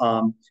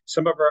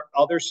 Some of our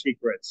other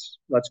secrets,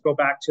 let's go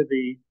back to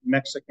the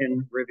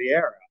Mexican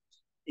Riviera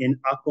in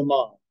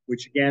Akumal,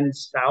 which again,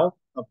 south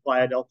of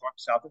Playa del Carmen,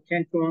 south of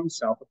Cancun,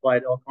 south of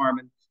Playa del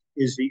Carmen,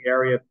 is the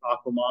area of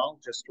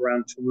Akumal, just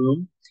around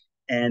Tulum.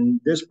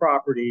 And this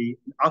property,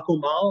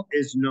 Akumal,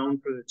 is known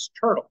for its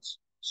turtles.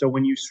 So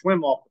when you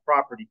swim off the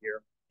property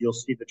here, you'll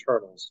see the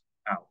turtles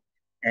out.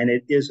 And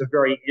it is a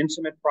very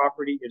intimate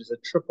property. It is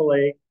a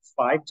AAA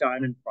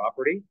 5-diamond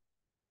property,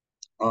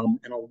 and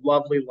a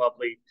lovely,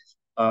 lovely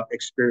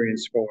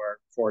experience for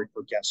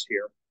guests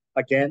here.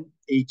 Again,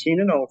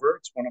 18 and over.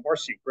 It's one of our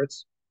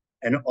secrets,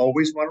 and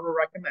always want to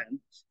recommend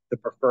the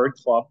Preferred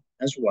Club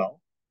as well.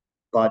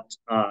 But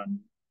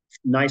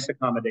nice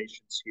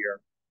accommodations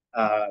here.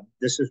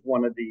 This is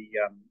one of the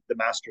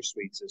master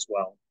suites as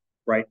well,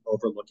 right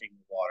overlooking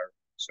the water.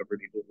 So for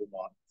people who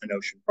want an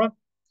ocean front,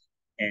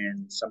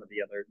 and some of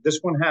the other. This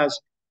one has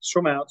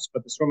swim outs,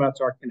 but the swim outs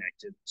are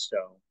connected.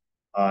 So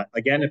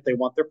again, if they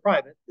want their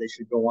private, they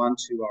should go on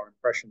to our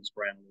Impressions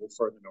brand a little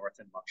further north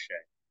in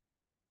Mokshay.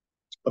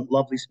 But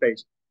lovely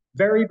space,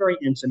 very, very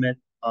intimate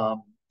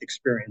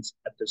experience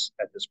at this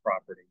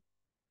property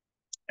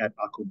at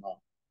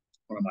Akumal,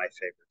 one of my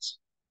favorites.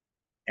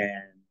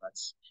 And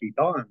let's keep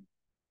on.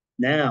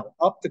 Now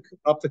up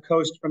the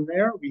coast from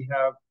there, we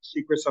have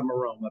Secrets of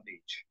Maroma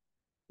Beach.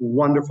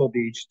 Wonderful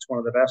beach. It's one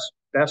of the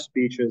best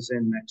beaches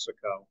in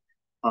Mexico.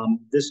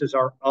 This is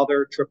our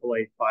other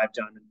AAA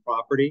 5-diamond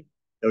property.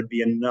 That would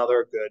be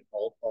another good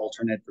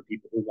alternate for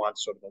people who want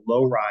sort of a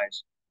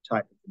low-rise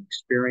type of an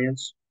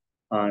experience.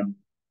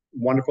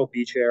 Wonderful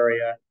beach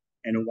area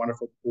and a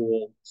wonderful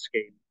pool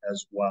scape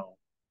as well.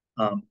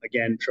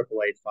 Again,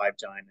 AAA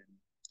 5-diamond,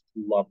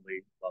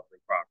 lovely, lovely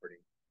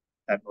property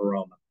at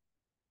Maroma.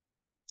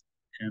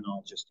 And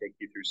I'll just take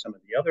you through some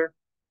of the other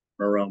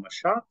Maroma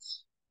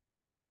shots.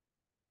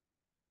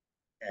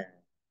 And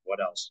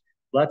what else?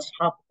 Let's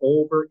hop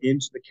over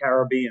into the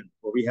Caribbean,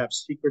 where we have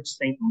Secrets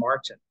Saint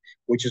Martin,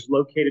 which is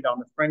located on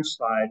the French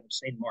side of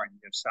Saint Martin.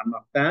 You have Saint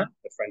Martin,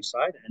 the French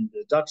side, and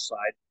the Dutch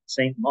side,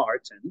 Saint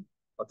Martin,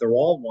 but they're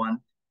all one.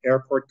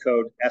 Airport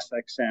code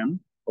SXM.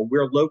 but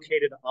we're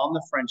located on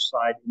the French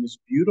side in this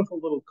beautiful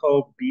little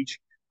cove beach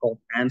called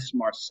Anse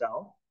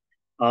Marcel.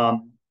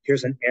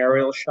 Here's an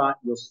aerial shot.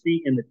 You'll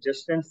see in the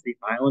distance the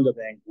island of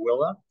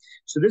Anguilla.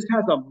 So this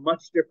has a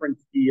much different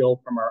feel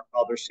from our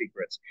other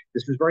secrets.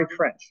 This is very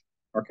French.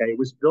 Okay, it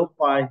was built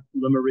by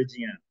Le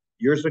Méridien.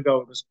 Years ago,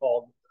 it was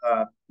called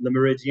Le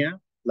Méridien,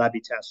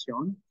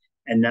 l'Habitation,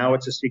 and now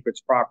it's a secrets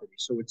property.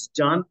 So it's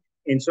done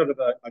in sort of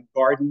a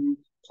garden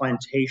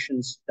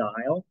plantation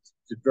style.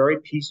 It's a very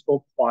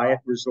peaceful, quiet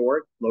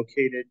resort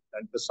located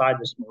beside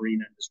this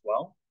marina as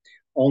well.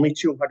 Only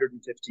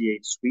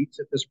 258 suites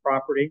at this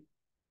property,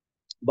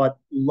 but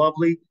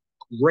lovely,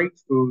 great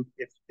food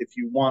if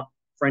you want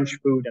French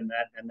food and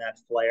that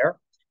flair.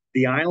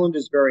 The island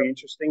is very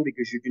interesting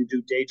because you can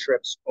do day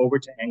trips over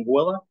to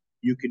Anguilla.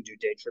 You can do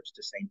day trips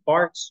to St.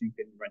 Bart's. You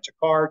can rent a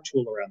car,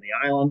 tool around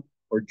the island,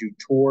 or do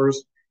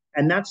tours.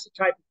 And that's the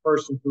type of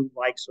person who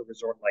likes a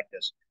resort like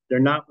this. They're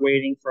not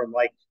waiting for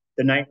like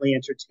the nightly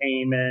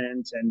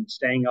entertainment and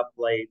staying up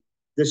late.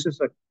 This is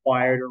a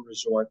quieter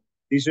resort.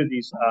 These are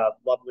these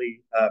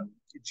lovely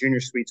junior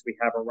suites we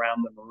have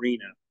around the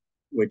marina,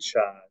 which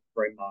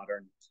very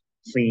modern,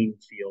 clean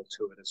feel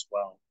to it as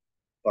well.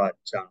 But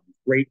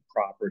great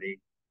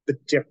property, but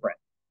different.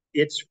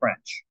 It's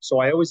French. So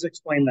I always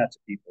explain that to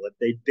people. If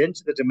they've been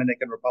to the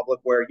Dominican Republic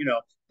where,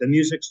 the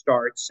music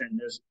starts and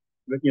there's,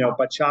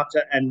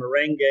 bachata and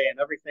merengue and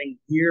everything,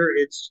 here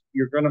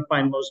you're going to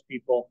find most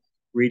people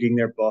reading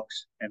their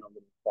books and a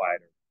little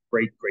quieter.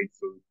 Great, great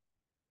food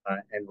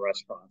and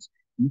restaurants.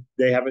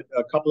 They have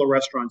a couple of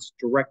restaurants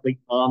directly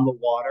on the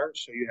water.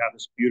 So you have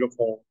this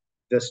beautiful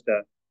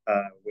vista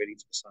waiting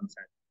for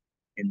sunset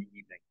in the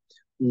evening.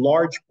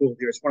 Large pool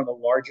here. It's one of the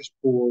largest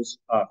pools,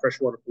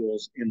 freshwater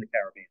pools in the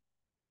Caribbean.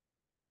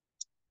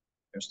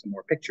 There's some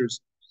more pictures.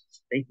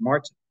 St.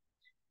 Martin.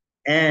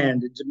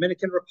 And in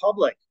Dominican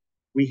Republic,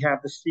 we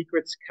have the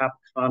Secrets Cap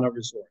Cana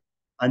Resort,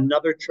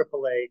 another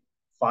AAA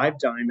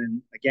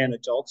 5-diamond, again,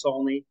 adults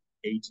only,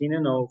 18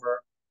 and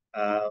over,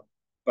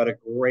 but a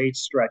great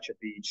stretch of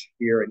beach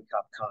here in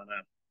Cap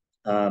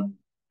Cana.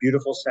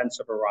 Beautiful sense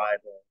of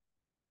arrival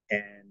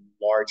and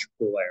large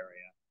pool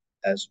area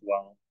as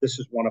well. This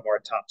is one of our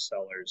top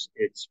sellers.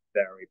 It's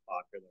very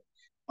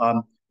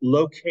popular.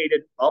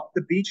 Located up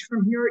the beach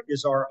from here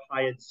is our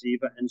Hyatt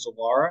Ziva and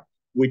Zilara,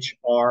 which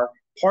are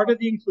part of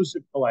the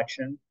inclusive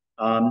collection.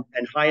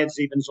 And Hyatt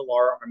Ziva and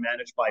Zilara are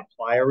managed by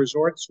Playa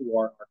Resorts, who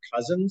are our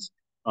cousins.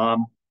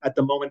 At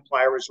the moment,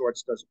 Playa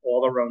Resorts does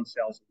all their own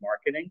sales and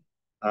marketing.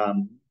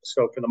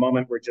 So for the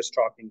moment, we're just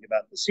talking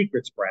about the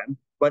Secrets brand.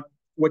 But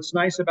what's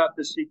nice about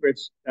the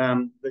Secrets,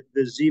 the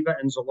Ziva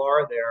and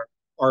Zilara there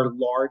are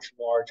large,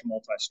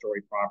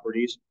 multi-story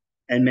properties.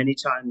 And many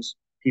times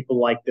people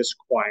like this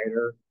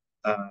quieter,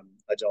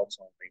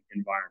 adults-only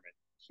environment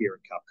here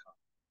at Cap Cana.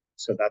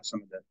 So that's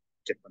some of the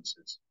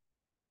differences.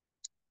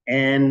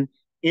 And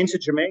into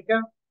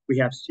Jamaica, we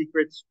have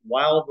Secrets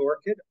Wild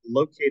Orchid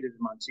located in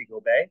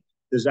Montego Bay.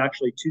 There's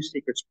actually 2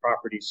 Secrets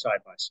properties side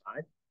by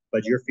side,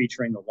 but you're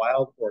featuring the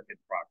Wild Orchid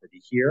property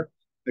here.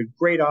 A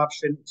great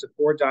option. It's a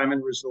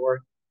 4-diamond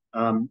resort,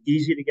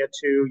 easy to get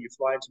to. You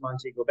fly into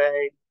Montego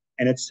Bay,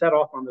 and it's set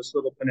off on this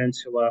little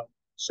peninsula,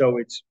 so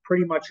it's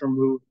pretty much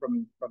removed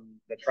from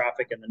the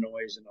traffic and the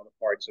noise in other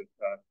parts of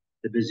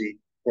the busy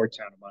port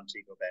town of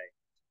Montego Bay.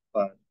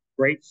 But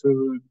great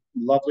food,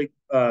 lovely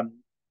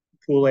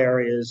pool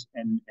areas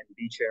and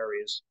beach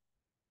areas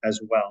as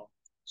well.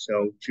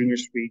 So junior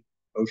suite,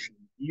 ocean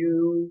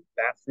view,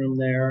 bathroom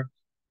there,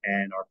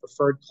 and our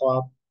preferred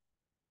club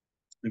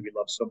that we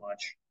love so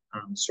much,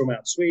 swim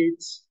out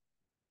suites,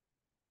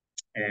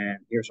 and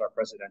here's our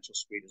presidential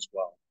suite as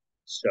well.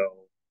 So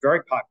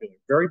very popular,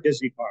 very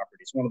busy property.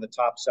 It's one of the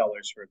top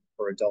sellers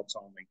for adults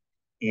only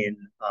in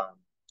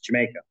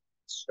Jamaica.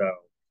 So,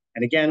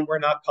 and again, we're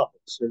not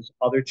couples. There's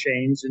other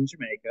chains in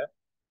Jamaica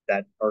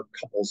that are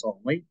couples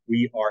only.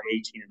 We are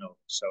 18 and over,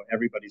 so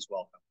everybody's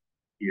welcome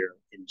here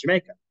in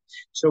Jamaica.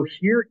 So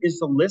here is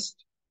the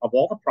list of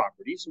all the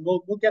properties.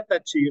 We'll get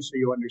that to you so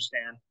you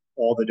understand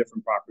all the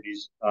different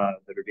properties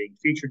that are being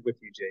featured with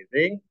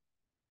UJV.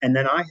 And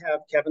then I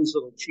have Kevin's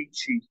little cheat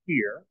sheet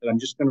here that I'm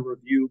just going to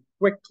review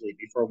quickly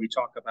before we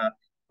talk about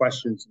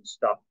questions and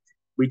stuff.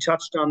 We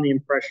touched on the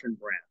Impression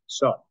brand.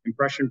 So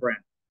Impression brand,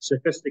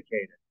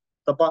 sophisticated.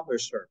 The Butler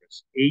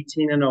service,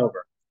 18 and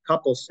over.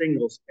 Couples,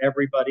 singles,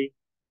 everybody.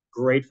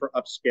 Great for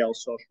upscale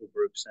social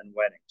groups and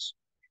weddings.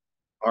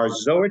 Our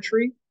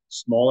Zoëtry,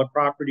 smaller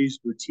properties,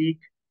 boutique,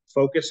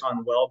 focus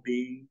on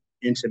well-being,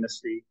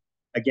 intimacy.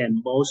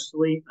 Again,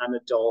 mostly an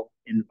adult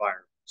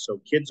environment. So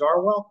kids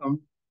are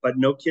welcome, but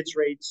no kids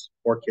rates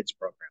or kids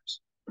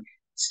programs.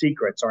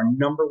 Secrets, our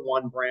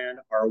 #1 brand,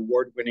 our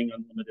award-winning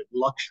unlimited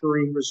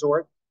luxury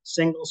resort,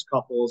 singles,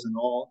 couples, and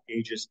all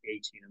ages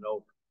 18 and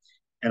over.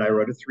 And I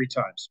wrote it 3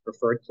 times: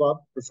 preferred club,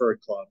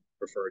 preferred club,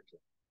 preferred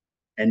club.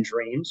 And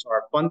Dreams,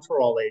 our fun for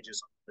all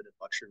ages unlimited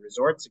luxury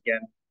resorts,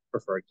 again,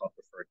 preferred club,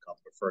 preferred club,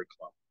 preferred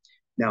club.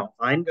 Now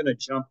I'm going to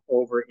jump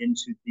over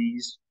into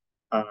these.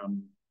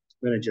 I'm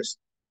going to just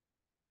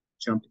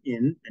jump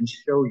in and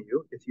show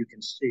you, if you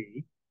can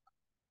see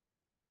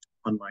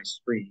on my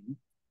screen,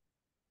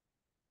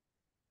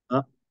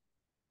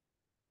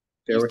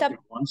 You Bear with stop. me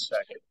 1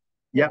 second.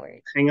 No Yeah,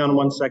 worries. hang on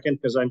 1 second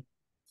because I'm,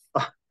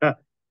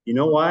 you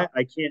know why?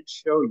 I can't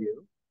show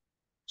you.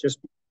 Just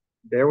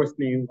bear with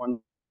me 1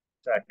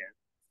 second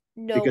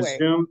No because worries.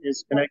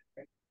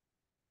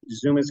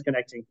 Zoom is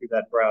connecting through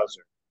that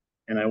browser.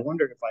 And I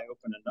wondered if I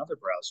open another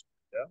browser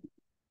window,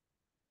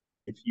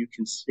 if you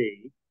can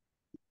see,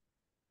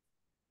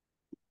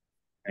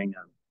 hang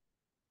on.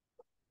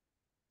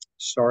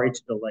 Sorry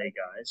to delay,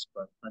 guys,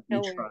 but No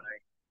worries.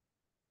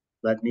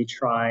 let me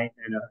try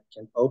and I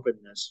can open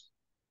this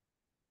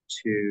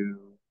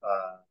to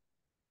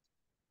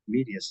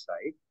media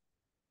site.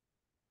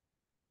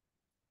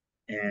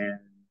 And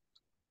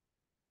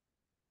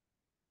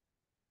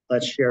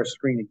let's share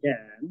screen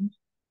again.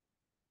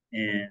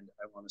 And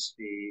I want to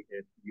see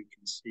if you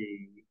can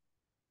see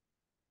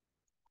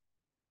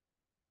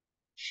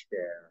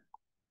share.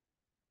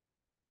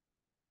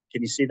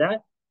 Can you see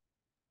that?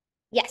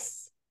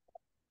 Yes.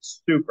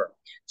 Super.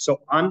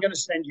 So I'm going to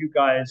send you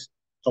guys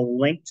the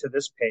link to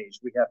this page.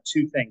 We have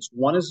two things.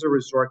 One is the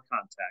resort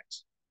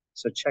contacts.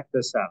 So check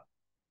this out.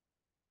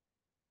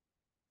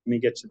 Let me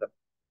get to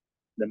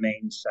the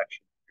main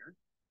section here.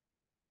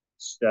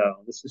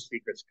 So this is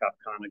Secrets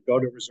Capcana. Go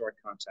to resort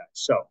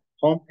contacts. So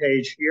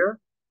homepage here,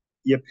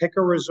 you pick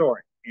a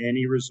resort,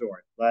 any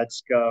resort.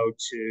 Let's go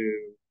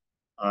to,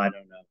 I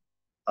don't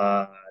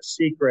know,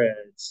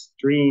 Secrets,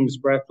 Dreams,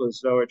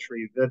 Breathless,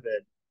 Zoëtry,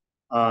 Vivid.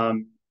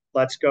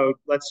 Let's go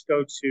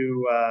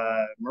to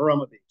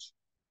Maroma Beach.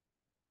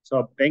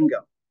 So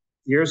bingo.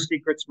 Here's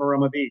Secrets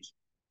Maroma Beach.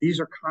 These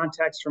are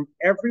contacts from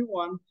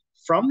everyone,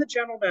 from the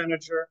general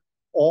manager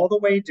all the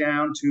way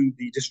down to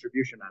the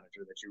distribution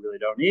manager that you really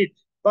don't need.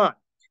 But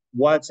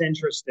what's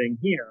interesting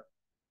here,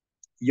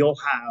 you'll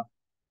have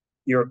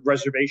your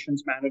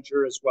reservations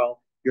manager as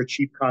well, your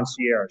chief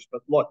concierge.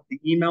 But look, the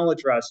email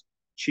address,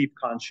 chief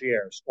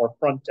concierge or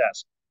front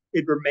desk,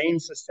 it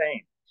remains the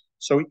same.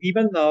 So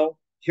even though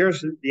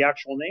here's the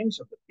actual names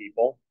of the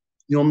people,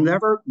 you'll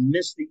never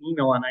miss the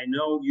email. And I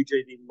know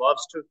UJV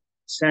loves to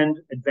send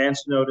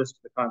advance notice to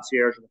the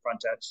concierge or the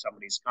front desk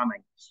somebody's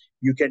coming.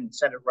 You can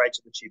send it right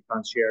to the chief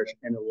concierge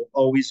and it will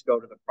always go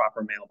to the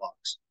proper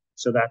mailbox.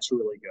 So that's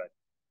really good.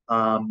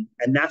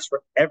 And that's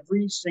for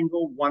every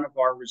single one of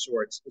our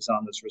resorts is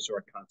on this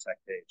resort contact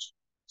page.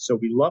 So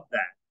we love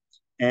that.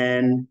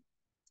 And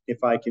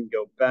if I can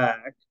go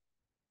back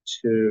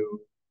to,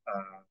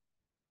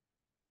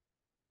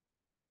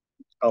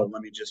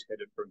 let me just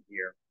hit it from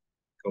here.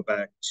 Go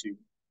back to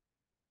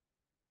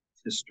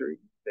history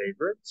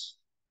favorites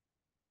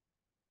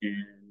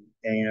and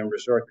AM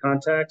Resort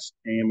Contacts,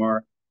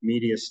 AMR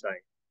Media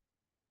Site.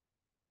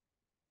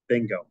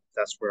 Bingo,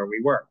 that's where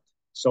we were.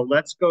 So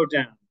let's go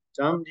down.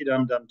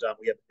 Dum-de-dum-dum-dum.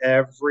 We have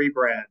every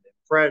brand.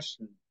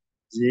 Impression,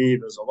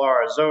 Ziva,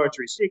 Zalara,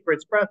 Zoëtry,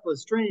 Secrets,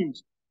 Breathless,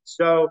 Dreams.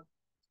 So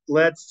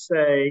let's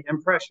say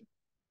Impression.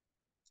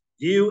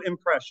 View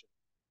Impression.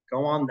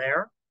 Go on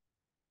there.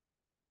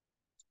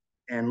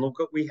 And look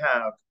what we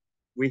have.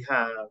 We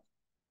have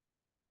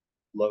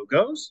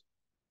logos,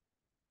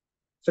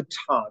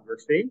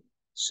 photography.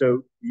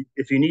 So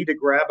if you need to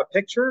grab a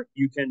picture,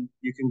 you can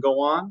go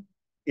on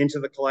into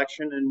the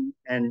collection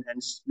and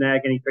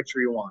snag any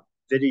picture you want.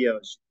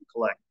 Videos you can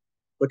collect.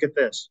 Look at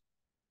this.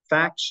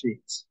 Fact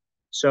sheets.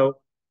 So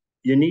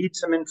you need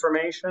some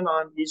information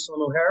on Isla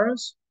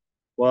Mujeres?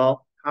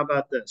 Well, how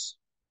about this?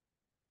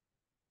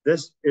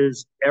 This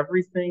is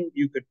everything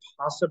you could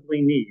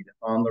possibly need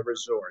on the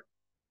resort.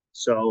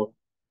 So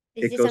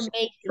This it is goes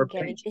amazing, for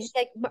Kevin. This is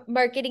pages. like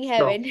marketing So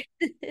heaven.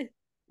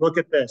 look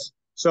at this.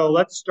 So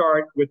let's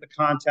start with the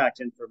contact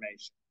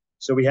information.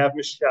 So we have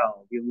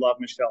Michelle. We love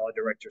Michelle, our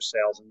director of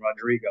sales, and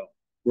Rodrigo.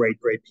 Great,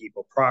 great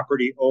people.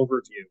 Property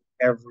overview,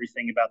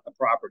 everything about the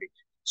property.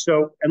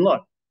 So, and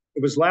look,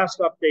 it was last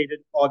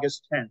updated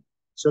August 10th.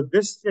 So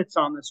this sits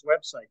on this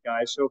website,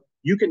 guys. So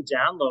you can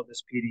download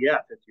this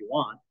PDF if you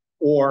want,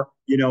 or,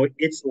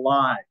 it's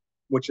live,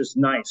 which is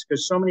nice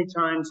because so many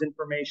times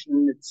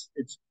information,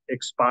 it's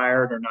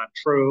expired or not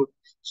true.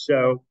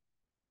 So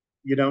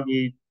you don't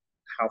need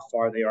how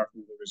far they are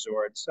from the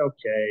resorts.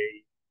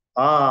 Okay.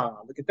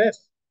 Look at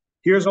this.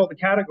 Here's all the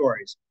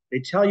categories. They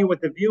tell you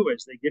what the view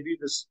is. They give you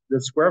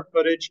the square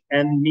footage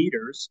and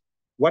meters,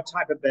 what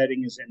type of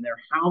bedding is in there,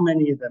 how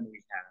many of them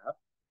we have,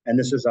 and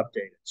this is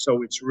updated.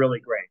 So it's really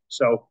great.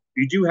 So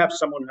you do have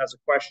someone who has a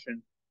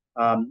question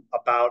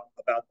about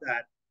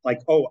that, like,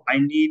 oh,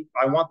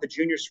 I want the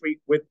junior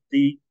suite with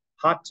the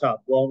hot tub.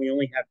 Well, we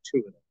only have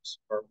two of those,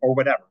 or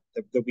whatever.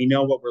 That we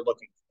know what we're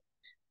looking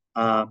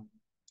for.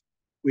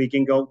 We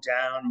can go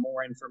down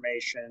more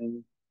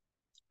information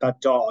about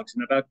dogs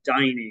and about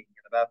dining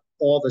and about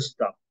all this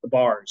stuff, the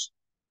bars.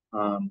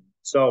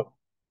 So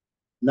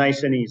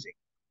nice and easy.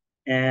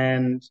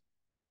 And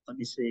let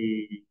me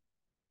see.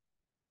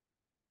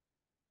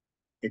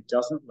 It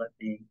doesn't let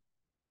me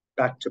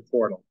back to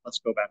portal. Let's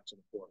go back to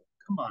the portal.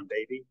 Come on,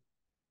 baby.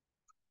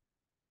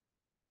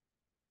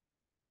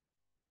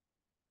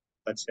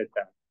 Let's hit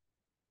that.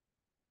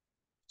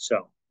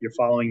 So you're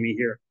following me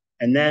here.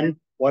 And then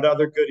what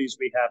other goodies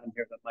we have in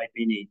here that might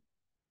be neat?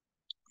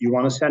 You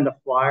want to send a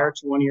flyer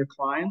to one of your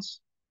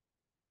clients?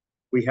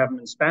 We have them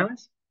in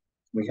Spanish.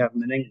 We have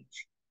them in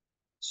English.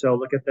 So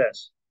look at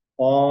this,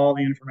 all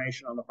the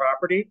information on the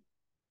property,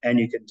 and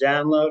you can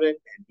download it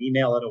and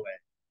email it away.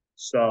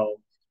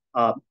 So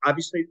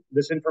obviously,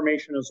 this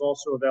information is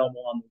also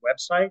available on the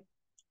website,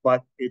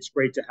 but it's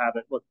great to have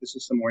it. Look, this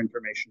is some more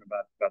information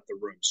about the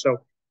room. So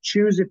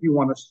choose if you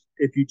want to,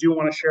 if you do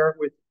want to share it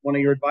with one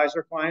of your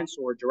advisor clients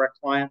or a direct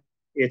client,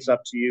 it's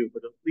up to you.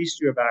 But at least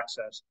you have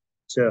access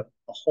to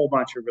a whole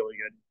bunch of really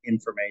good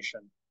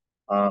information.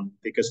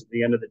 Because at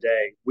the end of the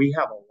day, we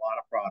have a lot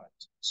of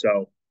product.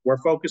 So we're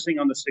focusing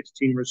on the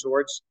 16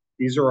 resorts.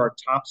 These are our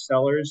top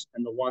sellers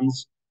and the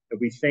ones that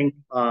we think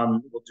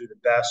will do the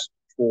best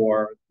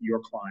for your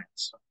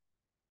clients.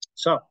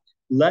 So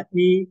let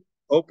me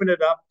open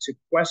it up to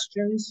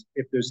questions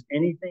if there's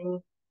anything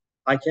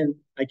I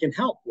can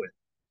help with.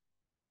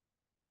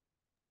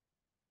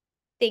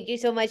 Thank you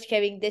so much,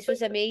 Kevin. This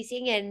was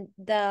amazing, and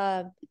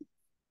the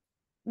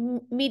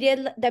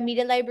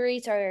media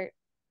libraries are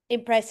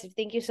impressive.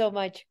 Thank you so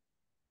much.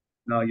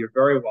 No, you're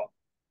very welcome.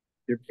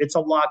 It's a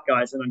lot,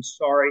 guys, and I'm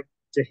sorry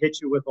to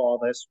hit you with all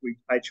this.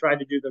 I tried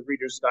to do the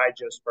Reader's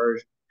Digest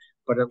version,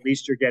 but at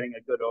least you're getting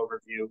a good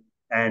overview,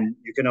 and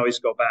you can always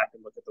go back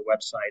and look at the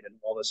website and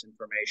all this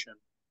information.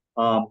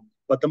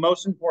 But the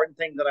most important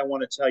thing that I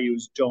want to tell you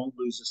is don't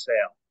lose a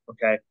sale,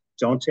 okay?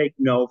 Don't take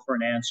no for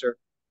an answer.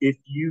 If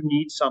you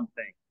need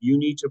something, you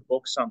need to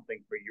book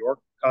something for your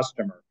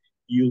customer,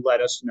 you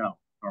let us know,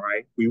 all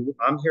right?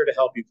 I'm here to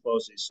help you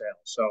close these sales.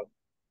 So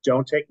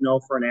don't take no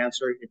for an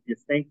answer. If you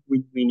think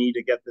we need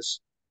to get this,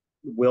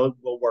 we'll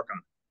work on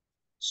it.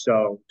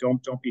 So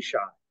don't be shy.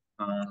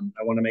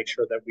 I want to make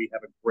sure that we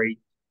have a great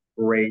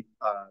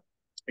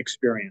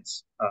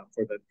experience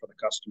for the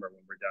customer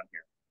when we're done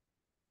here.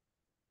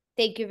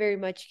 Thank you very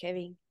much,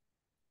 Kevin.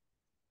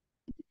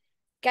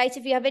 Guys,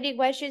 if you have any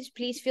questions,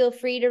 please feel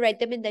free to write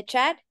them in the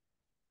chat.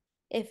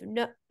 If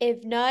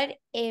not,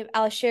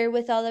 I'll share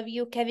with all of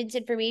you Kevin's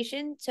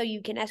information so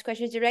you can ask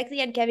questions directly.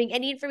 And Kevin,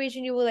 any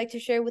information you would like to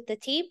share with the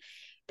team,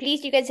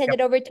 please, you can send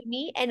it over to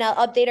me and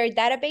I'll update our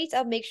database.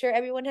 I'll make sure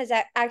everyone has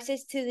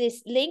access to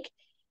this link.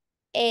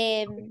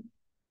 And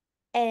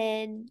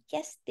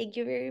yes, thank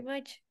you very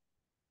much.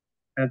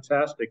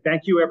 Fantastic.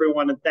 Thank you,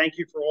 everyone. And thank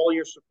you for all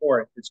your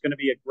support. It's going to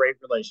be a great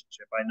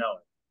relationship. I know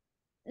it.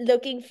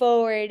 Looking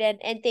forward,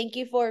 and thank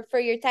you for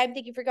your time.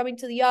 Thank you for coming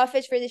to the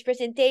office for this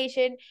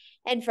presentation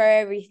and for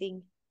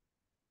everything.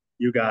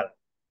 You got it.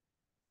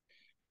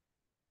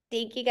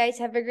 Thank you, guys.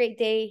 Have a great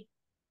day.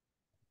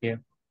 Yeah.